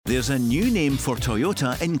There's a new name for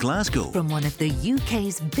Toyota in Glasgow. From one of the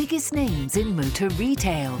UK's biggest names in motor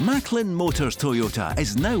retail. Macklin Motors Toyota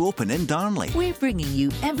is now open in Darnley. We're bringing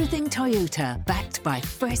you everything Toyota, backed by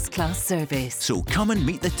first-class service. So come and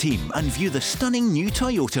meet the team and view the stunning new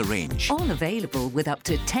Toyota range. All available with up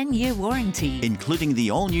to 10-year warranty. Including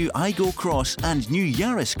the all-new Igo Cross and new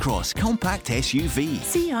Yaris Cross compact SUV.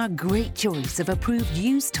 See our great choice of approved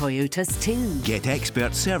used Toyotas too. Get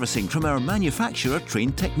expert servicing from our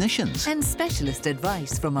manufacturer-trained technicians. And specialist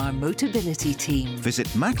advice from our Motability team.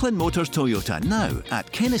 Visit Macklin Motors Toyota now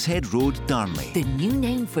at Kennishead Road, Darnley. The new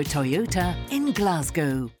name for Toyota in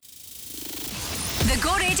Glasgow. The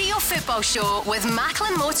Go Radio Football Show with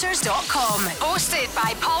MacklinMotors.com. Hosted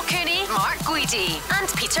by Paul Cooney, Mark Guidi and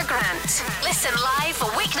Peter Grant. Listen live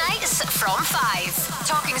weeknights from 5.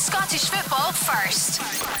 Talking Scottish football first.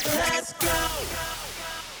 Let's go!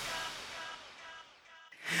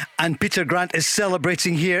 And Peter Grant is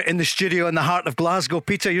celebrating here in the studio in the heart of Glasgow.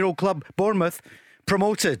 Peter, your old club, Bournemouth,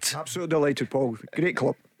 promoted. Absolutely delighted, Paul. Great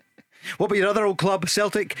club. What about your other old club,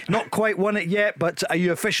 Celtic? Not quite won it yet, but are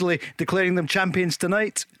you officially declaring them champions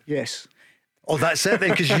tonight? Yes. Oh, that's it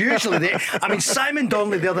then, because usually Simon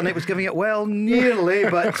Donnelly the other night was giving it well, nearly,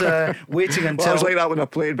 but waiting until... Well, I was like that when I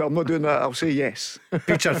played, but I'm not doing that. I'll say yes.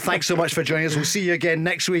 Peter, thanks so much for joining us. We'll see you again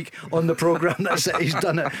next week on the programme. That's it, he's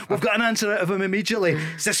done it. We've got an answer out of him immediately.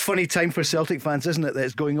 It's this funny time for Celtic fans, isn't it, that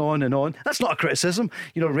it's going on and on. That's not a criticism.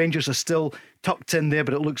 You know, Rangers are still tucked in there,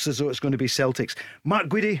 but it looks as though it's going to be Celtics. Mark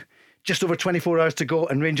Guidi, just over 24 hours to go,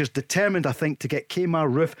 and Rangers determined, I think, to get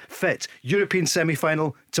Kemar Roofe fit. European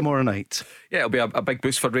semi-final tomorrow night. Yeah, it'll be a big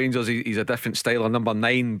boost for Rangers. He's a different style. Number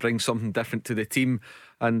 9 brings something different to the team.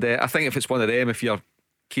 And I think if it's one of them, if you're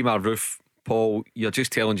Kemar Roofe, Paul, you're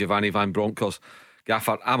just telling Giovanni Van Bronckhorst,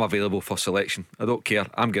 Gaffer, I'm available for selection. I don't care.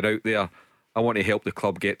 I'm going out there. I want to help the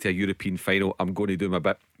club get to a European final. I'm going to do my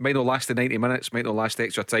bit. Might not last the 90 minutes, might not last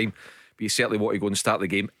extra time, but you certainly want to go and start the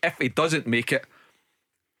game. If he doesn't make it,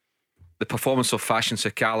 the performance of Fashion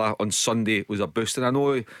Sakala on Sunday was a boost. And I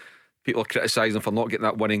know people are criticising him for not getting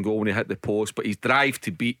that winning goal when he hit the post, but his drive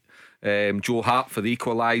to beat Joe Hart for the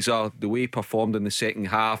equaliser, the way he performed in the second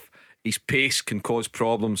half, his pace can cause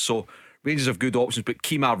problems. So Rangers have good options, but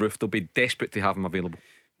Kemar Roofe, they'll be desperate to have him available.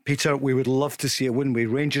 Peter, we would love to see it, wouldn't we?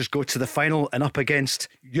 Rangers go to the final and up against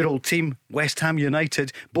your old team, West Ham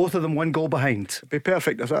United, both of them 1 goal behind. It'd be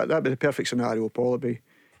perfect. That'd be the perfect scenario, Paul. It'd be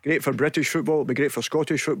great for British football, it'd be great for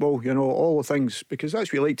Scottish football, you know, all the things, because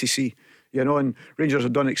that's what we like to see, you know. And Rangers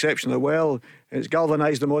have done exceptionally well. It's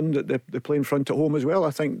galvanised them on the playing front at home as well. I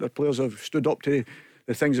think their players have stood up to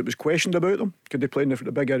the things that was questioned about them. Could they play in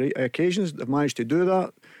the bigger occasions? They've managed to do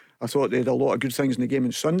that. I thought they had a lot of good things in the game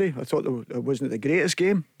on Sunday. I thought it wasn't the greatest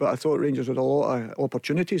game, but I thought Rangers had a lot of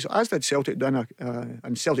opportunities, as did Celtic,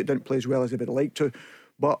 and Celtic didn't play as well as they would have liked to.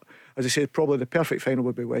 But as I said, probably the perfect final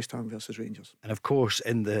would be West Ham versus Rangers. And of course,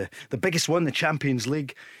 in the biggest one, the Champions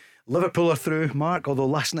League, Liverpool are through, Mark, although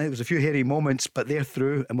last night there was a few hairy moments, but they're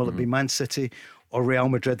through. And will it be Man City or Real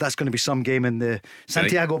Madrid? That's going to be some game in the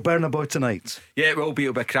Santiago Bernabeu tonight. Yeah, it will be.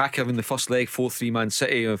 It'll be a cracker. In the first leg, 4-3 Man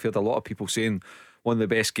City. I've heard a lot of people saying one of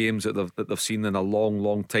the best games that they've seen in a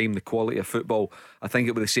long time. The quality of football, I think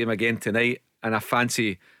it'll be the same again tonight. And I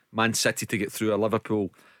fancy Man City to get through a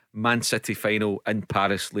Liverpool Man City final in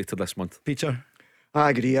Paris later this month. Peter? I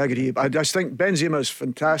agree. I just think Benzema's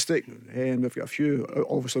fantastic, and we've got a few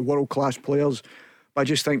obviously world-class players, but I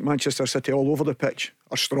just think Manchester City all over the pitch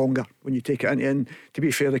are stronger when you take it into. And to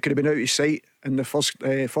be fair, they could have been out of sight in the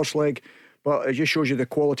first leg, but it just shows you the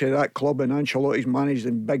quality of that club. And Ancelotti's managed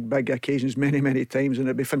in big occasions many times, and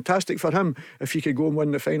it'd be fantastic for him if he could go and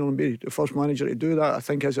win the final and be the first manager to do that. I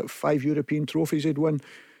think is it 5 European trophies he'd win,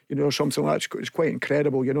 you know, something like that. It's quite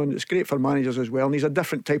incredible, you know, and it's great for managers as well. And he's a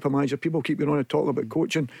different type of manager. People keep going on and talking about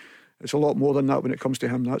coaching. It's a lot more than that when it comes to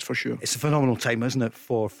him, that's for sure. It's a phenomenal time, isn't it,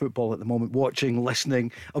 for football at the moment? Watching,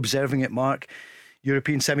 listening, observing it, Mark.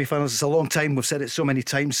 European semi-finals, it's a long time. We've said it so many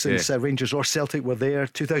times since Rangers or Celtic were there.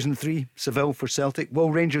 2003, Seville for Celtic.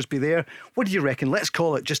 Will Rangers be there? What do you reckon? Let's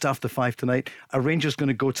call it just after 5 tonight. Are Rangers going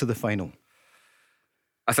to go to the final?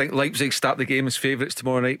 I think Leipzig start the game as favourites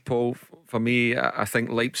tomorrow night, Paul. For me, I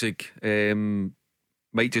think Leipzig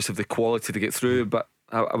might just have the quality to get through, but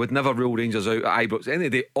I would never rule Rangers out at Ibrox. At the end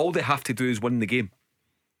of the day, all they have to do is win the game,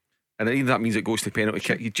 and even that means it goes to penalty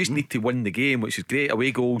kick. You just need to win the game, which is great.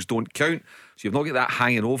 Away goals don't count, so you've not got that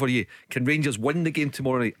hanging over you. Can Rangers win the game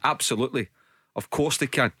tomorrow night? Absolutely, of course they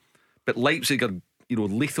can. But Leipzig are, you know,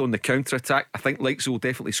 lethal on the counter attack. I think Leipzig will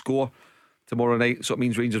definitely score tomorrow night, so it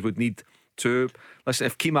means Rangers would need to. Listen,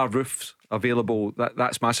 if Kemar Roofe's available,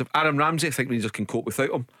 that's massive. Aaron Ramsey, I think Rangers can cope without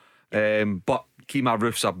him, but Kemar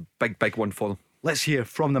Roofe's a big one for them. Let's hear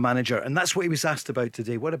from the manager, and that's what he was asked about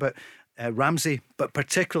today. What about Ramsey, but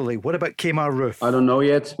particularly what about Kemar Roof? I don't know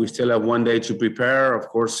yet. We still have one day to prepare. Of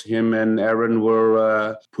course, him and Aaron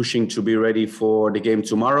were pushing to be ready for the game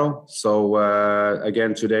tomorrow. So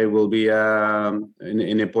again, today will be an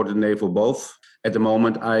important day for both. At the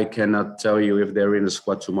moment, I cannot tell you if they're in the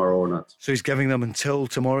squad tomorrow or not. So he's giving them until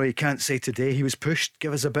tomorrow. He can't say today. He was pushed.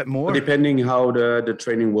 Give us a bit more. Depending how the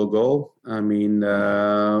training will go. I mean,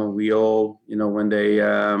 we all, when they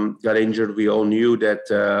got injured, we all knew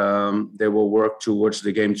that they will work towards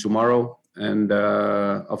the game tomorrow. And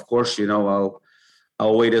of course,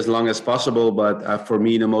 I'll wait as long as possible. But for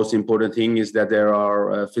me, the most important thing is that they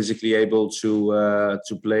are physically able to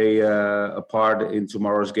play a part in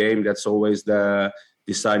tomorrow's game. That's always the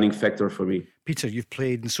deciding factor for me. Peter, you've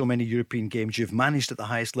played in so many European games. You've managed at the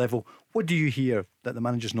highest level. What do you hear that the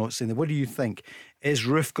manager's not saying? What do you think? Is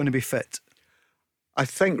Roof going to be fit? I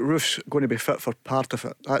think Roof's going to be fit for part of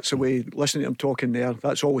it. That's the way, listening to him talking there,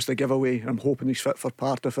 that's always the giveaway. I'm hoping he's fit for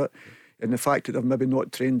part of it. And the fact that they've maybe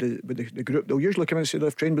not trained with the group, they'll usually come in and say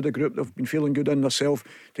they've trained with the group, they've been feeling good in themselves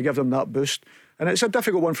to give them that boost. And it's a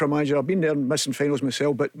difficult one for a manager. I've been there missing finals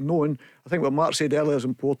myself, but knowing, I think what Mark said earlier is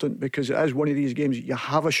important, because it is one of these games you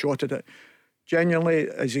have a shot at it. Genuinely,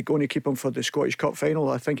 is he going to keep him for the Scottish Cup final?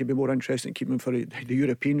 I think he'd be more interested in keeping him for the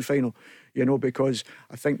European final, because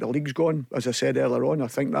I think the league's gone, as I said earlier on. I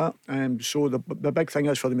think that. So the big thing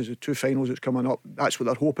is for them is the two finals that's coming up. That's what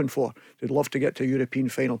they're hoping for. They'd love to get to a European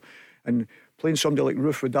final. And playing somebody like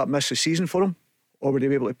Roof, would that miss the season for him? Or would he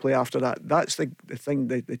be able to play after that? That's the thing,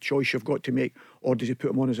 the choice you've got to make. Or does he put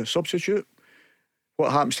him on as a substitute?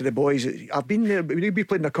 What happens to the boys? I've been there, we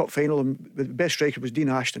played in the cup final, and the best striker was Dean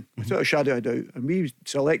Ashton, without a shadow of a doubt. And we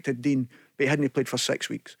selected Dean, but he hadn't played for 6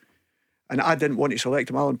 weeks. And I didn't want to select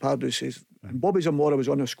him. Alan Pardew says, and Bobby Zamora was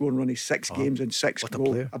on a scoring run of 6 games and 6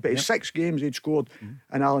 goals. About 6 games he'd scored.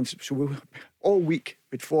 And Alan, all week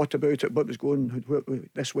we'd fought about it, what was going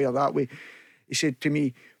this way or that way. He said to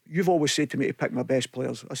me, "You've always said to me to pick my best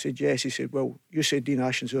players." I said, "Yes." He said, "Well, you said Dean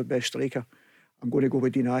Ashton's our best striker. I'm going to go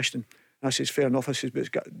with Dean Ashton." And I says, "Fair enough." I says, "But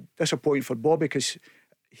it's disappointing for Bobby, because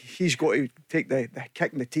he's got to take the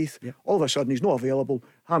kick in the teeth." All of a sudden he's not available,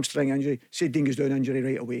 hamstring injury. Say Dean goes down injury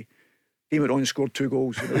right away. He went on and scored 2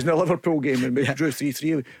 goals. It was in the Liverpool game and we drew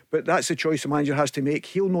 3-3. But that's the choice the manager has to make.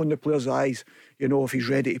 He'll know in the player's eyes, if he's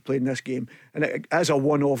ready to play in this game. And it is a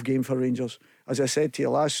one-off game for Rangers. As I said to you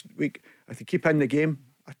last week, if they keep in the game,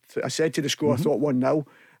 I said to the score, I thought 1-0.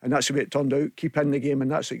 And that's the way it turned out. Keep in the game, and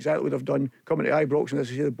that's exactly what they've done. Coming to Ibrox, and as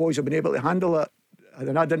I say, the boys have been able to handle it.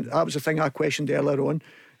 And that was the thing I questioned earlier on.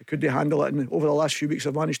 Could they handle it? And over the last few weeks,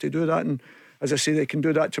 they've managed to do that. And as I say, they can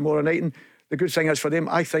do that tomorrow night. And the good thing is for them,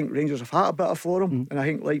 I think Rangers have had a bit for them. And I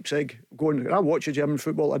think Leipzig I watch the German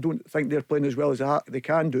football. I don't think they're playing as well as they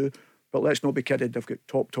can do. But let's not be kidded, they've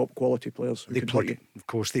got top quality players. They played, of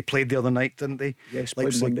course, they played the other night, didn't they? Yes,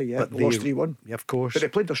 played Monday, yeah. But lost 3-1. Yeah, of course. But they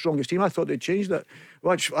played their strongest team. I thought they'd changed it,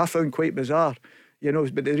 which I found quite bizarre.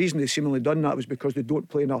 But the reason they seemingly done that was because they don't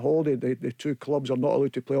play on a holiday. The two clubs are not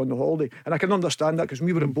allowed to play on the holiday. And I can understand that, because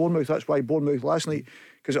we were in Bournemouth. That's why Bournemouth last night,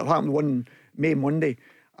 because it happened one Monday,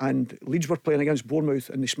 and Leeds were playing against Bournemouth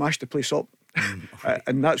and they smashed the place up.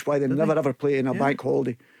 And that's why they never ever play in a bank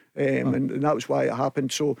holiday. And that was why it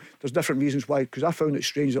happened. So there's different reasons why, because I found it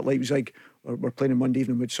strange that Leipzig were playing on Monday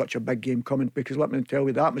evening with such a big game coming, because let me tell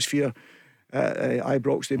you, the atmosphere at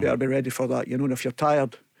Ibrox, they better be ready for that, and if you're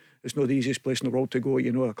tired, it's not the easiest place in the world to go,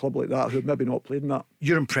 a club like that who've maybe not played in that.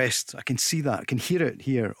 You're impressed. I can see that. I can hear it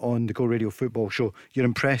here on the Go Radio Football Show. You're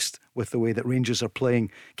impressed with the way that Rangers are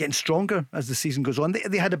playing, getting stronger as the season goes on.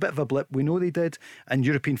 They had a bit of a blip, we know they did, and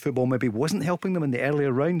European football maybe wasn't helping them in the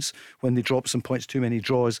earlier rounds when they dropped some points, too many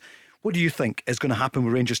draws. What do you think is going to happen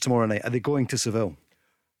with Rangers tomorrow night? Are they going to Seville?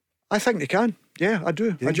 I think they can. Yeah, I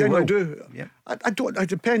do. I genuinely do. Yeah. I don't. It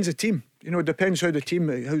depends the team. It depends how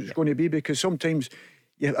it's going to be, because sometimes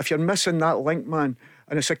if you're missing that link, man,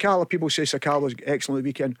 and a Sakala, people say Sakala was excellent the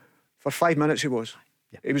weekend. For 5 minutes he was.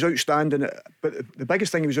 Yeah. He was outstanding. But the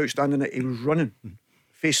biggest thing he was outstanding at, he was running,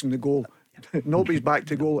 facing the goal. Nobody's back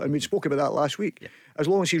to goal, and we spoke about that last week. As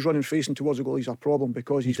long as he's running facing towards the goal, he's a problem,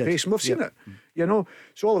 because he's facing. We've seen it,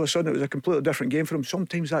 So all of a sudden it was a completely different game for him.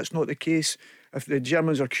 Sometimes that's not the case. If the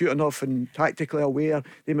Germans are cute enough and tactically aware,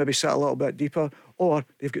 they maybe sit a little bit deeper, or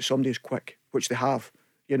they've got somebody who's quick, which they have.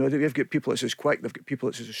 They've got people that's as quick, they've got people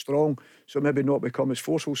that's as strong, so maybe not become as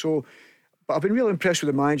forceful. So, but I've been really impressed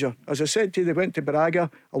with the manager. As I said to you, they went to Braga,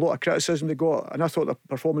 a lot of criticism they got, and I thought the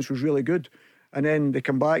performance was really good. And then they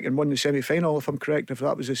come back and won the semi-final, if I'm correct, if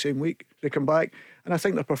that was the same week. They come back And I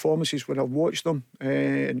think their performances, when I've watched them,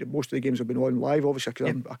 and most of the games have been on live, obviously,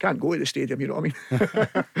 because I can't go to the stadium, you know what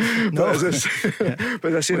I mean? No.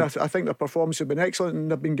 But as I say, I think their performances have been excellent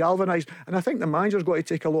and they've been galvanised. And I think the manager's got to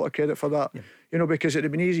take a lot of credit for that, you know, because it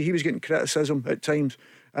had been easy. He was getting criticism at times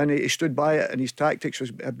and he stood by it, and his tactics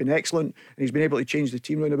have been excellent, and he's been able to change the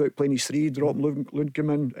team round about, playing his three, drop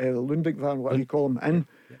Lundgren, what do you call him, in,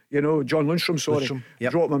 you know, John Lundstrom,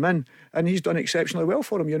 drop him in, and he's done exceptionally well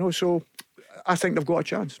for him, you know, so I think they've got a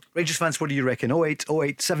chance. Rangers fans, what do you reckon?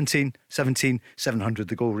 08 17 17 700,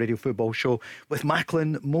 the Go Radio Football Show with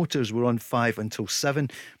Macklin Motors. We're on 5 until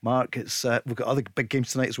 7. Mark, it's we've got other big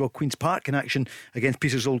games tonight as well. Queen's Park in action against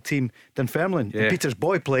Peter's old team Dunfermline, and Peter's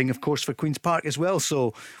boy playing, of course, for Queen's Park as well.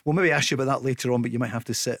 So we'll maybe ask you about that later on, but you might have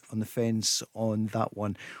to sit on the fence on that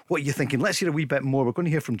one. What are you thinking? Let's hear a wee bit more. We're going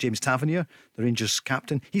to hear from James Tavernier, the Rangers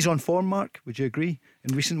captain. He's on form, Mark, would you agree,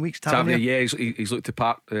 in recent weeks? Tavernier, he's looked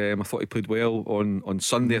apart. I thought he played well on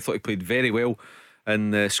Sunday. I thought he played very well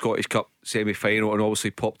in the Scottish Cup semi-final, and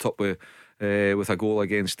obviously popped up with a goal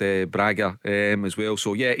against Braga as well.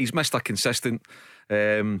 So he's Mr. Consistent,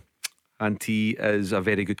 and he is a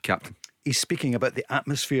very good captain. He's speaking about the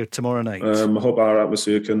atmosphere tomorrow night. I hope our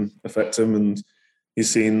atmosphere can affect him, and he's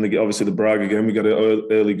seen obviously the Braga game. We got an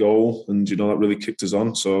early goal, and you know that really kicked us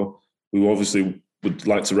on. So we obviously would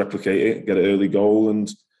like to replicate it, get an early goal, and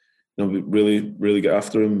you know really get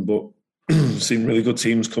after him. But seen really good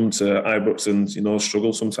teams come to Ibrox and you know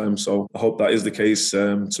struggle sometimes. So I hope that is the case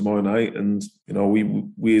tomorrow night. And you know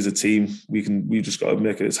we as a team we just got to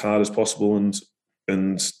make it as hard as possible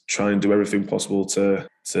and try and do everything possible to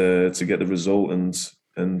get the result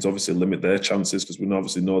and obviously limit their chances, because we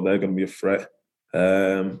obviously know they're going to be a threat.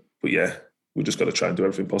 But we just got to try and do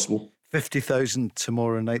everything possible. 50,000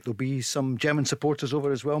 tomorrow night. There'll be some German supporters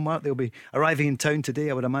over as well, Mark. They'll be arriving in town today,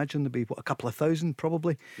 I would imagine. There'll be a couple of thousand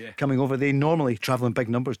probably coming over. They normally travel in big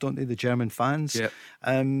numbers, don't they, the German fans?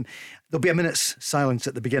 There'll be a minute's silence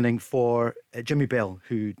at the beginning for Jimmy Bell,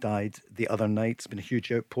 who died the other night. It's been a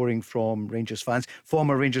huge outpouring from Rangers fans,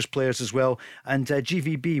 former Rangers players as well. And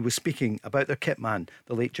GVB was speaking about their kit man,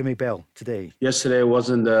 the late Jimmy Bell, today. Yesterday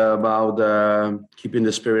wasn't about keeping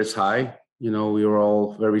the spirits high. You know, we were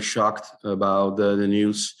all very shocked about the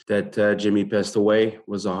news that Jimmy passed away. It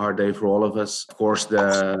was a hard day for all of us. Of course,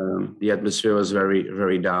 the atmosphere was very,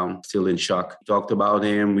 very down, still in shock. We talked about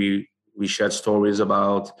him. We shared stories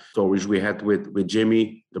we had with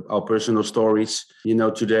Jimmy, our personal stories. You know,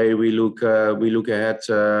 today we look ahead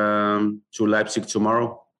to Leipzig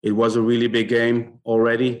tomorrow. It was a really big game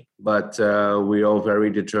already, but we're all very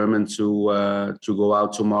determined to go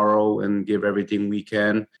out tomorrow and give everything we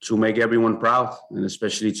can to make everyone proud, and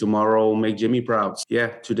especially tomorrow make Jimmy proud.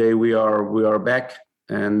 Today we are back,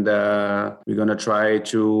 and we're gonna try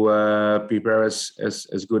to prepare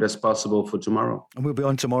as good as possible for tomorrow. And we'll be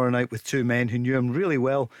on tomorrow night with two men who knew him really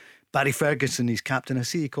well. Barry Ferguson, his captain. I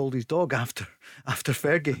see he called his dog after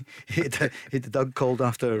Fergie. He had the dog called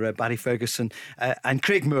after Barry Ferguson. And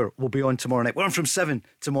Craig Moore will be on tomorrow night. We're on from 7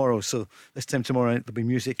 tomorrow, so this time tomorrow night there'll be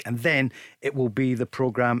music, and then it will be the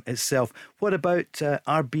programme itself. What about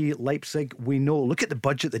RB Leipzig? We know, look at the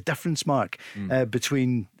budget, the difference, Mark,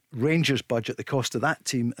 between Rangers' budget, the cost of that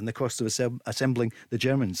team, and the cost of assembling the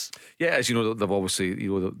Germans. Yeah, as you know, they've obviously,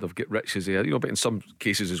 you know, they've got riches there, you know, but in some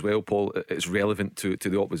cases as well, Paul, it's relevant to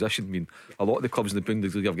the opposition. I mean, a lot of the clubs in the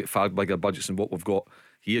Bundesliga have got far bigger budgets than what we've got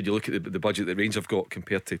here. You look at the budget that Rangers have got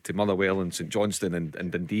compared to Motherwell and St Johnstone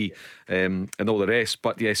and Dundee and all the rest.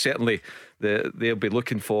 But certainly they'll be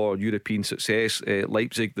looking for European success.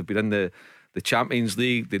 Leipzig, they've been in the Champions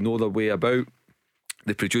League, they know their way about.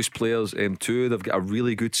 They produce players too. They've got a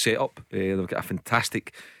really good setup. They've got a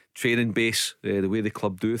fantastic training base. The way the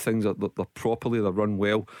club do things, they're properly, they're run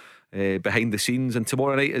well behind the scenes. And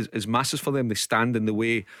tomorrow night is massive for them. They stand in the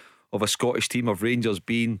way of a Scottish team, of Rangers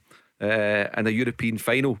being in a European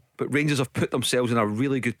final. But Rangers have put themselves in a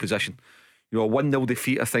really good position. You know, a 1-0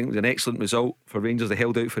 defeat, I think, was an excellent result for Rangers. They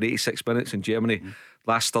held out for 86 minutes in Germany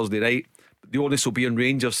last Thursday night. The onus will be on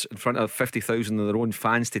Rangers in front of 50,000 of their own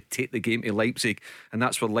fans to take the game to Leipzig, and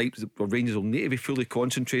that's where Rangers will need to be fully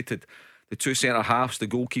concentrated. The two centre halves, the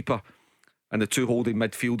goalkeeper, and the two holding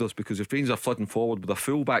midfielders, because if Rangers are flooding forward with their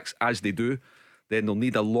full-backs as they do, then they'll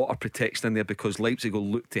need a lot of protection in there, because Leipzig will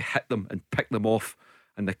look to hit them and pick them off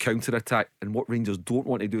in the counter-attack. And what Rangers don't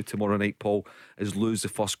want to do tomorrow night, Paul, is lose the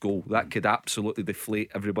first goal. That could absolutely deflate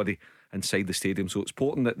everybody inside the stadium. So it's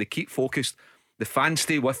important that they keep focused, the fans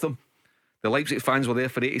stay with them. The Leipzig fans were there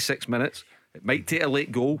for 86 minutes. It might take a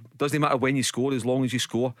late goal. Doesn't matter when you score, as long as you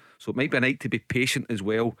score. So it might be a night to be patient as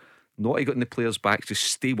well. Not to get in the players' backs, just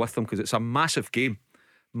stay with them, because it's a massive game.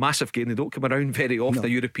 Massive game. They don't come around very often, a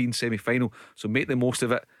European semi-final. So make the most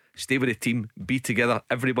of it. Stay with the team. Be together,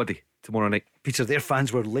 everybody, tomorrow night. Peter, their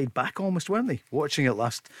fans were laid back almost, weren't they? Watching it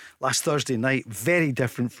last Thursday night. Very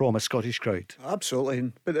different from a Scottish crowd.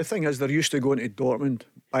 Absolutely. But the thing is, they're used to going to Dortmund,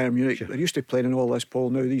 Bayern Munich. They're used to playing in all this, Paul,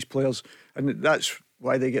 now, these players. And that's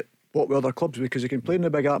why they get bought with other clubs, because they can play in the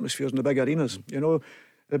big atmospheres and the big arenas. You know,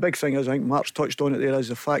 the big thing is, I think Mark's touched on it there, is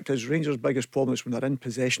the fact is Rangers' biggest problem is when they're in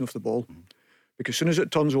possession of the ball. Because as soon as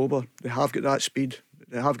it turns over, they have got that speed,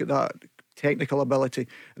 they have got that technical ability,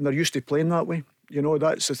 and they're used to playing that way. You know,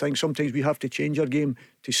 that's the thing. Sometimes we have to change our game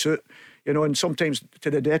to suit, you know, and sometimes to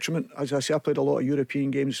the detriment. As I say, I played a lot of European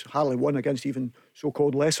games, hardly won against even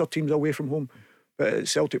so-called lesser teams away from home. But at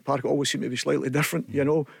Celtic Park, it always seemed to be slightly different, you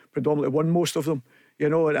know, predominantly won most of them. You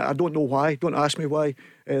know, and I don't know why. Don't ask me why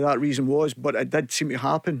that reason was, but it did seem to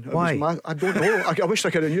happen. Why? I don't know. I wish I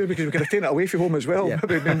could have knew, because we could have taken it away from home as well. Yeah.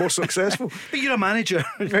 Maybe been more successful. But you're a manager.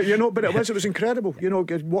 You know, but it was incredible. You know,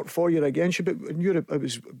 it worked for you against you. But in Europe, it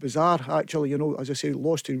was bizarre, actually. You know, as I say,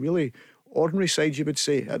 lost to really ordinary sides, you would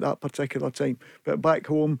say, at that particular time. But back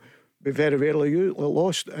home, we very rarely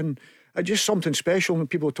lost. And it's just something special when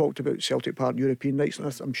people talked about Celtic Park European nights.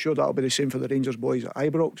 And I'm sure that'll be the same for the Rangers boys at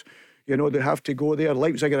Ibrox. You know, they have to go there.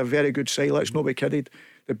 Leipzig are a very good side, let's not be kidded.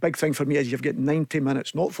 The big thing for me is you've got 90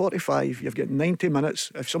 minutes, not 45. You've got 90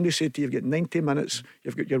 minutes. If somebody said to you, you've got 90 minutes,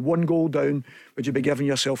 you've got your one goal down, would you be giving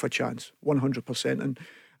yourself a chance? 100%.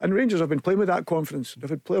 And Rangers have been playing with that confidence. They've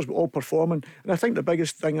had players all performing. And I think the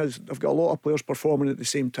biggest thing is they've got a lot of players performing at the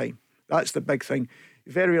same time. That's the big thing.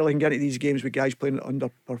 Very rarely can get into these games with guys playing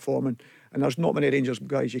underperforming. And there's not many Rangers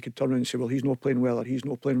guys you could turn around and say, well, he's not playing well or he's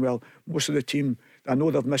not playing well. Most of the team, I know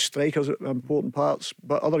they've missed strikers at important parts,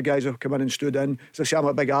 but other guys have come in and stood in. As I say, I'm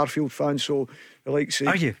a big Arfield fan, so I like to say,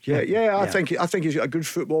 are you? Yeah. I think he's got a good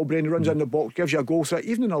football brain. He runs in the box, gives you a goal threat.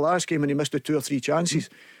 Even in the last game when he missed the 2 or 3 chances,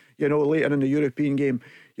 you know, later in the European game,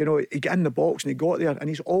 you know, he got in the box and he got there, and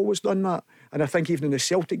he's always done that. And I think even in the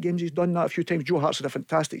Celtic games he's done that a few times. Joe Hart's had a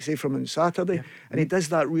fantastic save from him on Saturday, and he does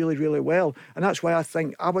that really, really well. And that's why I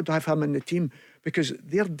think I would have him in the team, because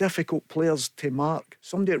they're difficult players to mark.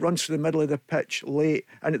 Somebody that runs through the middle of the pitch late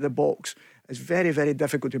and at the box is very, very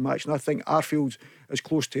difficult to match. And I think Arfield's as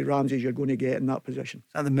close to Ramsey as you're going to get in that position.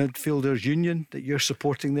 And the midfielders union that you're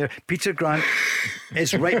supporting there, Peter Grant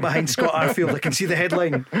is right behind Scott Arfield. I can see the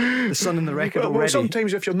headline, the Sun and the Record already. Well,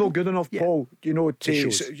 sometimes if you're not good enough, Paul, you know,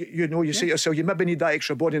 you say to yourself, you maybe need that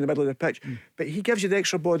extra body in the middle of the pitch. But he gives you the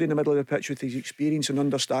extra body in the middle of the pitch with his experience and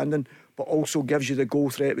understanding, but also gives you the goal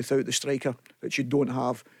threat without the striker that you don't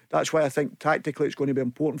have. That's why I think tactically it's going to be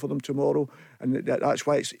important for them tomorrow, and that's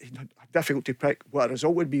why it's difficult to pick what a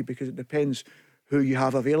result would be, because it depends who you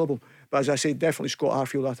have available. But as I say, definitely Scott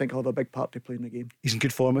Arfield, I think, will have a big part to play in the game. He's in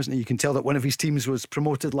good form, isn't he? You can tell that one of his teams was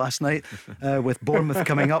promoted last night, with Bournemouth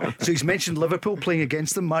coming up. So he's mentioned Liverpool playing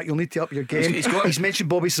against them. Mark, you'll need to up your game. He's mentioned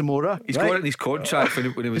Bobby Zamora. He's got it in his contract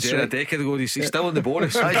when he was there a decade ago. He's still in the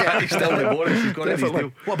bonus. He's still in the bonus. He's got it in his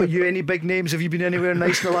deal. What about you? Any big names? Have you been anywhere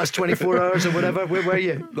nice in the last 24 hours or whatever? Where were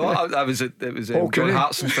you? No, I was at John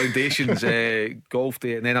Hartson's Foundation's golf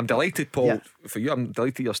day, and then I'm delighted, Paul, for you. I'm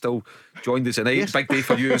delighted you're still joined us tonight. Yes. Big day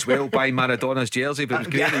for you as well, buying Maradona's jersey, but it was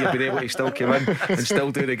great that you've been able to still come in and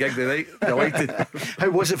still do the gig tonight. Delighted. How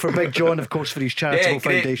was it for Big John, of course, for his charitable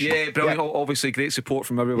foundation? Yeah, brilliant. Obviously great support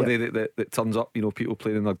from everybody that turns up, you know, people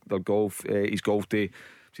playing in their golf. His golf day,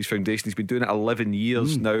 his foundation, he's been doing it 11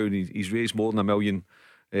 years now, and he's raised more than £1 million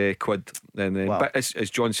quid. And but as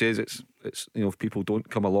John says, it's you know, if people don't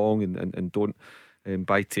come along and don't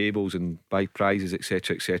buy tables and buy prizes,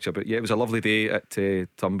 etc., but yeah, it was a lovely day at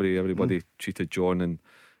Tunbury. Everybody treated John and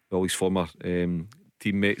all his former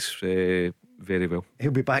teammates very well.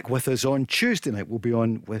 He'll be back with us on Tuesday night. We'll be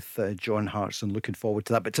on with John Hartson. Looking forward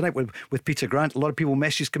to that. But tonight with Peter Grant. A lot of people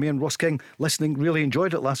messages coming in. Ross King listening, really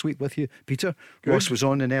enjoyed it last week with you, Peter. Good. Ross was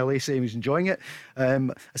on in LA saying he was enjoying it.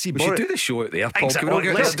 I see. We should do the show out there, Paul. Exactly.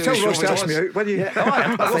 Tell Ross to ask me out, will you?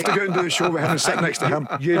 I'd love to go and do the show with him and sit next to him.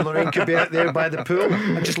 You and Lorraine could be out there by the pool.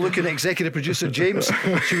 I'm just looking at executive producer James.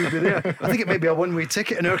 She would be there. I think it may be a one-way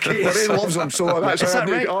ticket in our case. Lorraine loves him, so that's that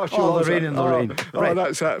right? Lorrain and Lorraine. Right.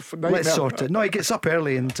 That's it. Let's sort it. No, he gets up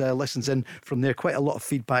early and listens in from there. Quite a lot of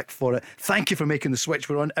feedback for it. Thank you for making the switch.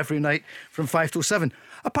 We're on every night from 5 till 7,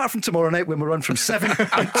 apart from tomorrow night when we're on from 7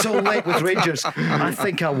 until late with Rangers.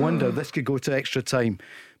 I wonder this could go to extra time.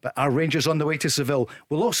 But our Rangers on the way to Seville.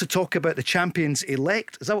 We'll also talk about the champions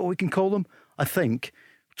elect. Is that what we can call them? I think.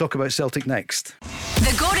 We'll talk about Celtic next.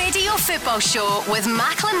 The Go Radio Football Show with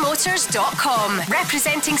MacklinMotors.com,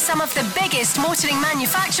 representing some of the biggest motoring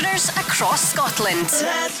manufacturers across Scotland.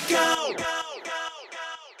 Let's go.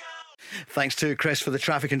 Thanks to Chris for the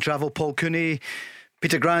traffic and travel. Paul Cooney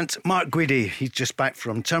Peter Grant, Mark Guidi, he's just back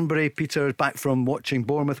from Turnberry. Peter back from watching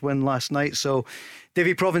Bournemouth win last night. So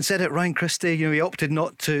Davy Provan said it, Ryan Christie, he opted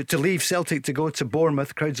not to leave Celtic to go to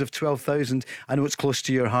Bournemouth. Crowds of 12,000. I know it's close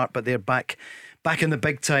to your heart, but they're back in the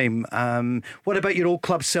big time. What about your old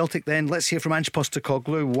club Celtic then? Let's hear from Ange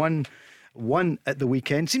Postecoglou. One at the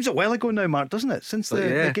weekend. Seems a while ago now, Mark, doesn't it? Since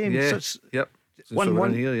the game. Yeah. Yep.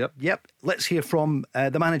 1-1 here, yep. Let's hear from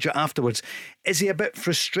the manager afterwards. Is he a bit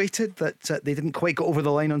frustrated that they didn't quite get over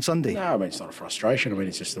the line on Sunday? No, I mean, it's not a frustration. I mean,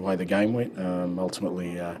 it's just the way the game went.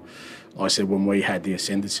 Ultimately, like I said, when we had the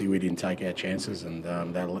ascendancy, we didn't take our chances, and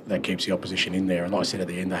that keeps the opposition in there. And like I said, at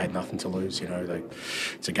the end, they had nothing to lose.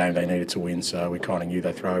 It's a game they needed to win, so we kind of knew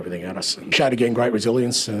they'd throw everything at us. And showed again great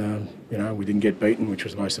resilience. We didn't get beaten, which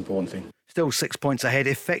was the most important thing. Still 6 points ahead,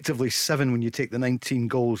 effectively 7 when you take the 19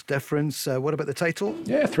 goals difference. What about the title?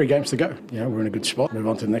 Yeah, 3 games to go. We're in a good spot. Move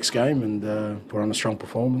on to the next game and put on a strong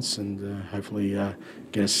performance and hopefully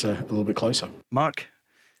get us a little bit closer. Mark,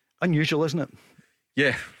 unusual, isn't it?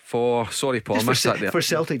 Yeah, Paul, I missed that there. For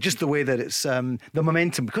Celtic, just the way that it's the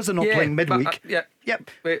momentum, because they're not playing midweek. Yep.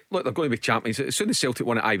 Look, they're going to be champions. As soon as Celtic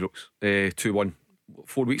won at Ibrox 2-1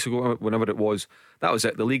 4 weeks ago, whenever it was, that was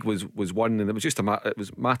it. The league was won, and it was just a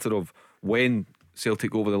matter of when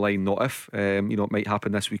Celtic go over the line, not if. It might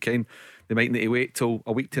happen this weekend. They might need to wait till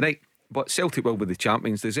a week tonight. But Celtic will be the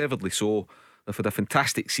champions, deservedly so. They've had a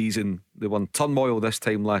fantastic season. They won turmoil this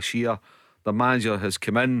time last year. The manager has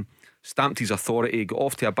come in, stamped his authority, got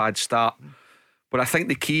off to a bad start. But I think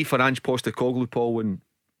the key for Ange Postecoglou, Paul, when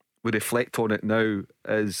we reflect on it now,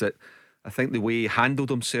 is that I think the way he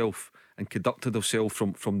handled himself and conducted himself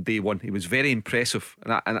from day one, he was very impressive.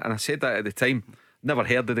 And I said that at the time. Never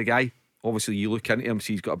heard of the guy. Obviously, you look into him,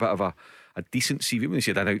 see he's got a bit of a decent CV. When he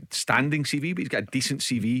said an outstanding CV, but he's got a decent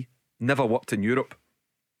CV. Never worked in Europe.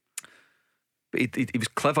 But he was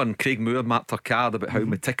clever, and Craig Moore marked her card about how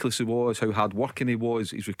meticulous he was, how hard working he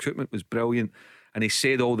was. His recruitment was brilliant, and he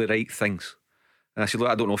said all the right things. And I said,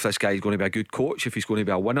 look, I don't know if this guy's going to be a good coach, if he's going to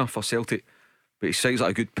be a winner for Celtic, but he sounds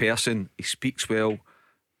like a good person. He speaks well,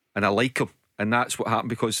 and I like him. And that's what happened,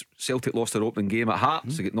 because Celtic lost their opening game at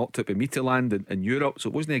Hearts. They get knocked out by Midtjylland in Europe, so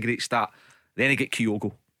it wasn't a great start. Then he get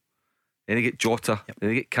Kyogo, then he get Jota,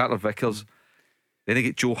 then he get Carter Vickers, then he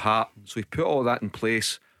get Joe Hart. So he put all that in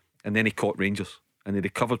place, and then he caught Rangers, and they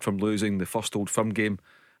recovered from losing the first Old Firm game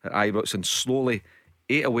at Ibrox and slowly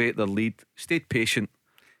ate away at their lead, stayed patient,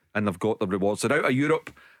 and they've got the rewards. They're out of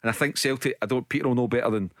Europe, and I think Celtic, Peter will know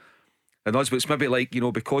better than us, but it's maybe like,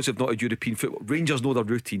 because they've not had European football, Rangers know their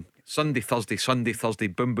routine. Sunday, Thursday,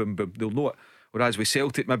 boom, boom, boom. They'll know it. Whereas with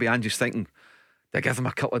Celtic, maybe Angie's thinking, do I give them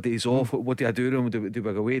a couple of days off? What do I do to them? Do we go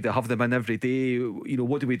away? Do I have them in every day?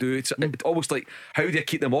 What do we do? It's almost like, how do you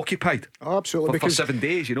keep them occupied? Oh, absolutely. For 7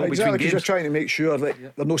 days, exactly, between games. You're trying to make sure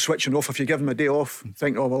that they're no switching off. If you give them a day off and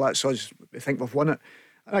think, that's us, we think we've won it.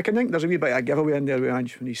 And I can think there's a wee bit of a giveaway in there with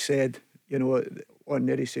Ange when he said, on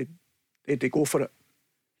there, he said they go for it.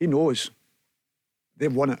 He knows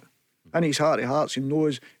they've won it. In his heart of hearts, he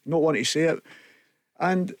knows, not wanting to say it.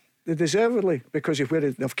 And they deservedly, because of where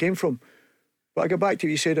they've came from. But I go back to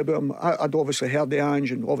what you said about him. I'd obviously heard the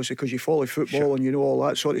Ange, and obviously because you follow football and you know all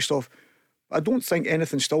that sort of stuff. I don't think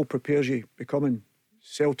anything still prepares you becoming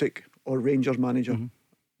Celtic or Rangers manager,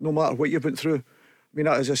 no matter what you've been through. I mean,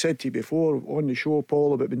 as I said to you before on the show,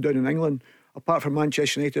 Paul, about being down in England, apart from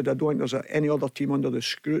Manchester United, I don't think there's any other teams under the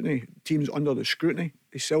scrutiny,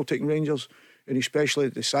 the Celtic and Rangers, and especially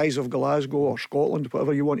the size of Glasgow or Scotland,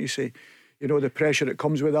 whatever you want to say. The pressure that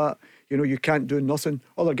comes with that. You can't do nothing.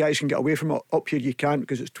 Other guys can get away from it. Up here you can't,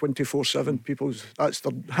 because it's 24/7.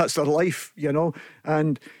 That's their life,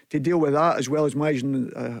 And to deal with that, as well as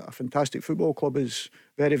managing a fantastic football club, is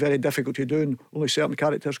very, very difficult to do, and only certain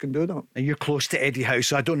characters can do that. And you're close to Eddie Howe,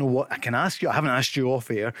 so I don't know what I can ask you. I haven't asked you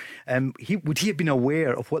off air. Would he have been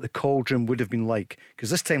aware of what the cauldron would have been like? Because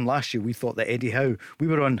this time last year we thought that Eddie Howe, we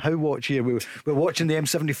were on Howe Watch here, we were watching the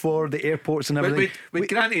M74, the airports and everything. With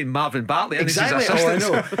Grant and Marvin Bartley. Exactly. I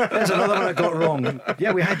know. There's another one I got wrong.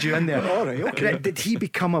 Yeah, we had you in there. All right, okay. Did he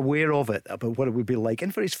become aware of it, about what it would be like,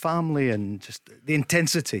 and for his family, and just the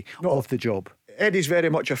intensity of the job? Eddie's very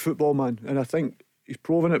much a football man, and I think he's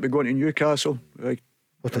proven it by going to Newcastle.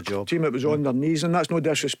 What a job. Team that was on their knees, and that's no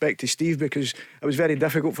disrespect to Steve, because it was very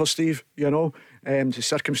difficult for Steve, the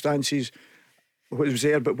circumstances what was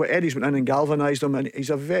there, but what Eddie's went in and galvanised him, and he's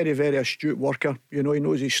a very, very astute worker. He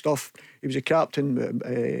knows his stuff. He was a captain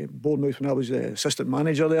Bournemouth when I was the assistant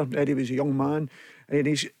manager there. Eddie was a young man, and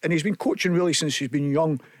he's been coaching really since he's been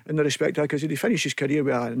young, in the respect of, because he finished his career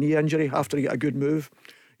with a knee injury after he got a good move.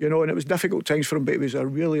 And it was difficult times for him, but he was a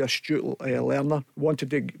really astute learner. Wanted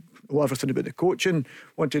to know everything about the coaching,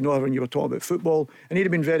 want to know everything you were talking about football, and he'd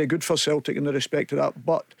have been very good for Celtic in the respect of that.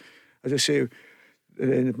 But as I say,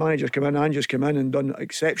 the manager's come in, Ange's come in and done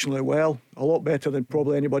exceptionally well, a lot better than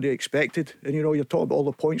probably anybody expected. And you know, you're talking about all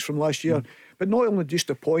the points from last year, but not only just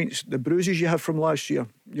the points, the bruises you have from last year.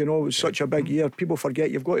 You know, it was such a big year. People forget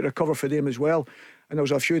you've got to recover for them as well. And there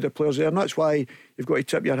was a few of the players there, and that's why you've got to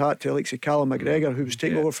tip your hat to like say Callum McGregor, who was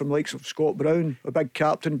taking over from likes of Scott Brown, a big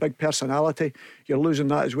captain, big personality. You're losing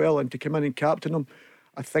that as well, and to come in and captain him,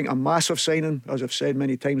 I think a massive signing, as I've said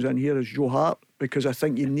many times in here, is Joe Hart, because I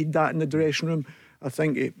think you need that in the dressing room. I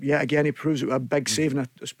think, again, he proves it with a big save, and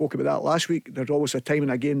I spoke about that last week. There's always a time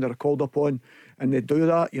in a game they're called upon, and they do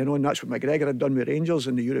that, you know, and that's what McGregor had done with Rangers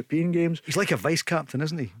in the European games. He's like a vice captain,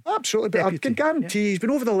 isn't he? Absolutely, but I can guarantee he's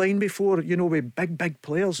been over the line before, you know, with big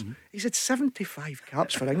players. He's had 75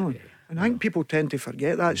 caps for England, and I think people tend to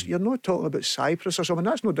forget that. You're not talking about Cyprus or something.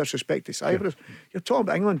 That's no disrespect to Cyprus. You're talking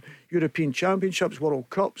about England, European Championships,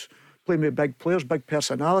 World Cups, playing with big players, big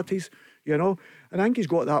personalities, you know. And I think he's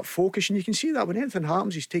got that focus, and you can see that when anything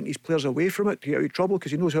happens, he's taking his players away from it to get out of trouble,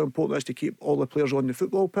 because he knows how important it is to keep all the players on the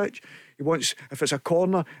football pitch. He wants, if it's a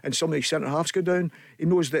corner and some of the centre halves go down, he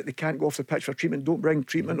knows that they can't go off the pitch for treatment. Don't bring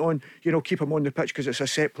treatment on, you know, keep them on the pitch because it's a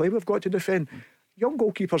set play we've got to defend. Young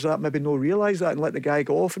goalkeepers that maybe no realise that and let the guy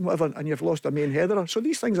go off and whatever, and you've lost a main header. So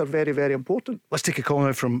these things are very, very important. Let's take a call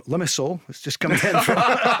now from Limassol. It's just coming in from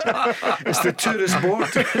it's the tourist board.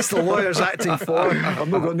 It's the lawyers acting for. I've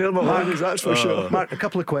not got near my language, that's for sure. Mark, a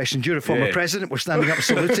couple of questions. You're a former president. We're standing up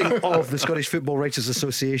saluting of the Scottish Football Writers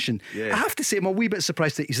Association. I have to say, I'm a wee bit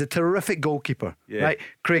surprised that he's a terrific goalkeeper, right?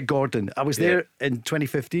 Craig Gordon. I was there in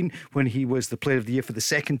 2015 when he was the Player of the Year for the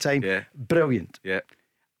second time. Brilliant.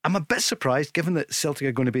 I'm a bit surprised, given that Celtic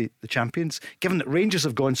are going to be the champions, given that Rangers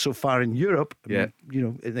have gone so far in Europe, you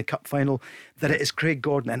know, in the cup final, that it is Craig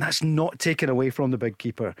Gordon, and that's not taken away from the big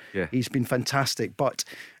keeper. He's been fantastic. But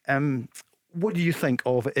what do you think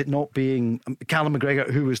of it not being Callum McGregor,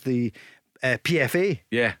 who was the PFA?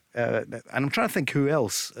 And I'm trying to think who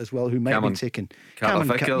else as well who might be taken. Callum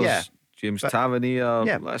Vickers, James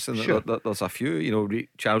Tavernier. Listen, there's a few. You know,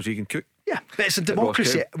 Charles Egan Cook. But it's a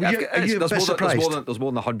democracy. Are you a bit surprised? There's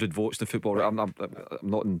more than 100 votes in football. I'm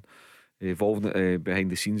not involved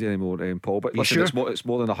behind the scenes anymore, Paul. But listen, it's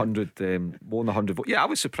more than 100. More than 100 votes. I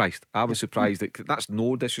was surprised. That's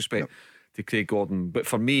no disrespect to Craig Gordon, but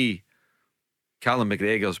for me, Callum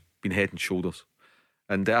McGregor's been head and shoulders,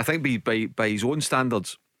 and I think by his own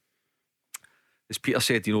standards, as Peter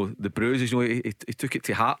said, you know, the bruises. You know, he took it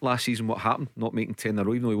to heart last season. What happened? Not making 10 in a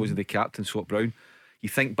row, even though he wasn't the captain. Scott Brown. You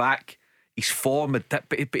think back. His form had dipped,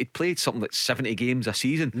 but he'd played something like 70 games a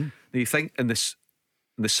season. Now you think in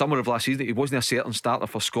the summer of last season, he wasn't a certain starter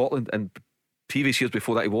for Scotland, and previous years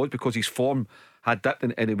before that he was, because his form had dipped,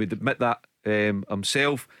 and he would admit that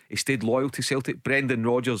himself. He stayed loyal to Celtic. Brendan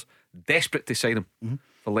Rodgers, desperate to sign him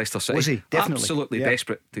for Leicester City. Was he? Definitely. Absolutely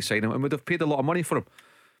desperate to sign him, and would have paid a lot of money for him.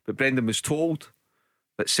 But Brendan was told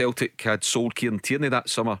that Celtic had sold Kieran Tierney that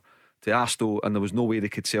summer to Arsenal, and there was no way they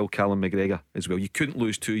could sell Callum McGregor as well. You couldn't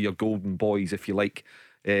lose two of your golden boys, if you like,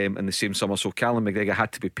 in the same summer. So Callum McGregor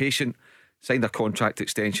had to be patient, signed a contract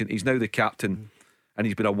extension. He's now the captain, and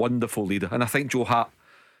he's been a wonderful leader. And I think Joe Hart,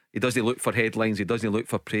 he doesn't look for headlines, he doesn't look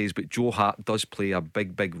for praise, but Joe Hart does play a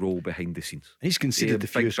big role behind the scenes. He's conceded the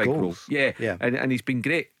fewest goals. And he's been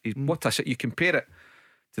great. What I said, you compare it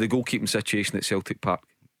to the goalkeeping situation at Celtic Park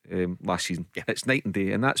last season. It's night and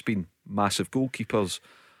day, and that's been massive. Goalkeepers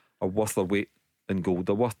are worth their weight in gold.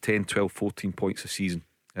 They're worth 10, 12, 14 points a season,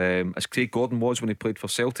 as Craig Gordon was when he played for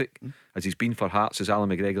Celtic, as he's been for Hearts, as Alan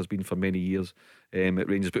McGregor's been for many years at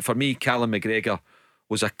Rangers. But for me, Callum McGregor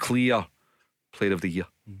was a clear Player of the Year.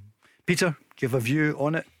 Peter, do you have a view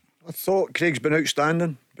on it? I thought Craig's been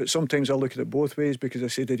outstanding, but sometimes I look at it both ways, because I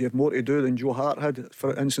said, did he have more to do than Joe Hart had,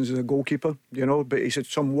 for instance, as a goalkeeper, you know? But he's had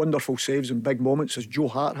some wonderful saves and big moments, as Joe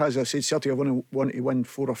Hart has. I said Celtic have wanted to win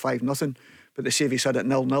 4 or 5-0, but the save he said at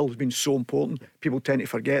 0-0 has been so important. People tend to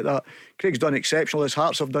forget that. Craig's done exceptional, as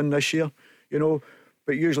Hearts have done this year, you know.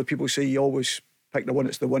 But usually people say you always pick the one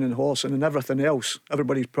that's the winning horse, and in everything else,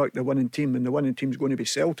 everybody's picked the winning team, and the winning team's going to be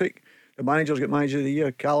Celtic. The managers get Manager of the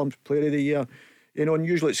Year, Callum's Player of the Year, you know, and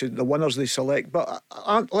usually it's the winners they select. But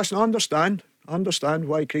listen, I understand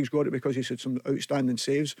why Craig's got it, because he's had some outstanding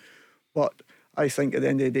saves. But I think at the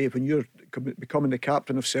end of the day, when you're becoming the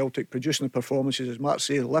captain of Celtic, producing the performances, as Mark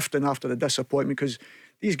said, lifting after the disappointment, because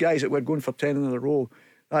these guys that were going for 10 in a row,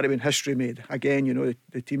 that'd have been history made. Again, you know,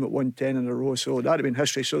 the team that won 10 in a row, so that'd have been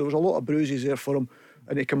history. So there was a lot of bruises there for him,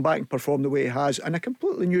 and he come back and perform the way he has, and a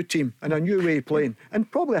completely new team and a new way of playing,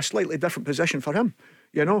 and probably a slightly different position for him,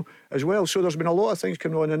 you know, as well. So there's been a lot of things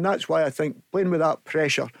coming on, and that's why I think playing with that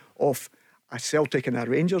pressure of a Celtic and a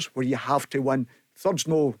Rangers where you have to win. Third's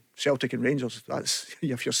no Celtic and Rangers. That's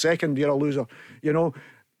if you're second, you're a loser. You know,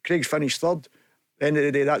 Craig's finished third. At the end of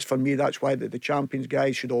the day, that's for me. That's why the champions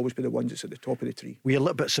guys should always be the ones that's at the top of the tree. We're a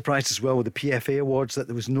little bit surprised as well with the PFA awards that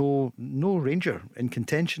there was no Ranger in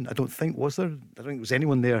contention. I don't think, was there? I don't think there was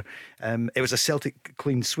anyone there. It was a Celtic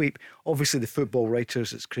clean sweep. Obviously the football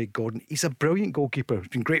writers, it's Craig Gordon. He's a brilliant goalkeeper. He's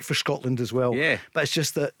been great for Scotland as well. Yeah. But it's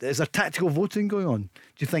just that there's a tactical voting going on.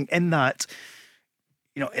 Do you think in that,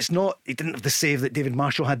 you know, it's not, he didn't have the save that David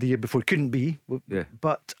Marshall had the year before. It couldn't be. Yeah.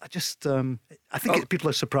 But I just, I think people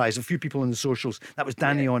are surprised. A few people in the socials, that was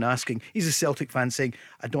Danny on asking. He's a Celtic fan saying,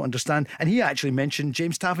 I don't understand. And he actually mentioned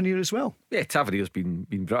James Tavernier as well. Yeah, Tavernier's been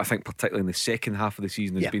I think particularly in the second half of the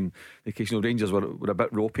season has been the occasional. Rangers were a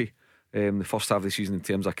bit ropey the first half of the season in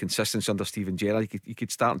terms of consistency under Steven Gerrard. You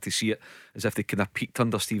could start to see it as if they kind of peaked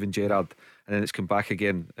under Steven Gerrard, and then it's come back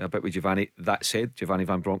again a bit with Giovanni. That said, Giovanni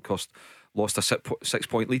Van Bronckhorst lost a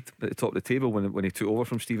 6-point lead at the top of the table when he took over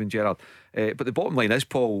from Steven Gerrard. But the bottom line is,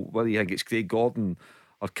 Paul, whether you think it's Craig Gordon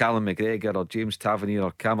or Callum McGregor or James Tavernier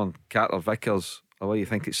or Cameron Carter-Vickers, or whether you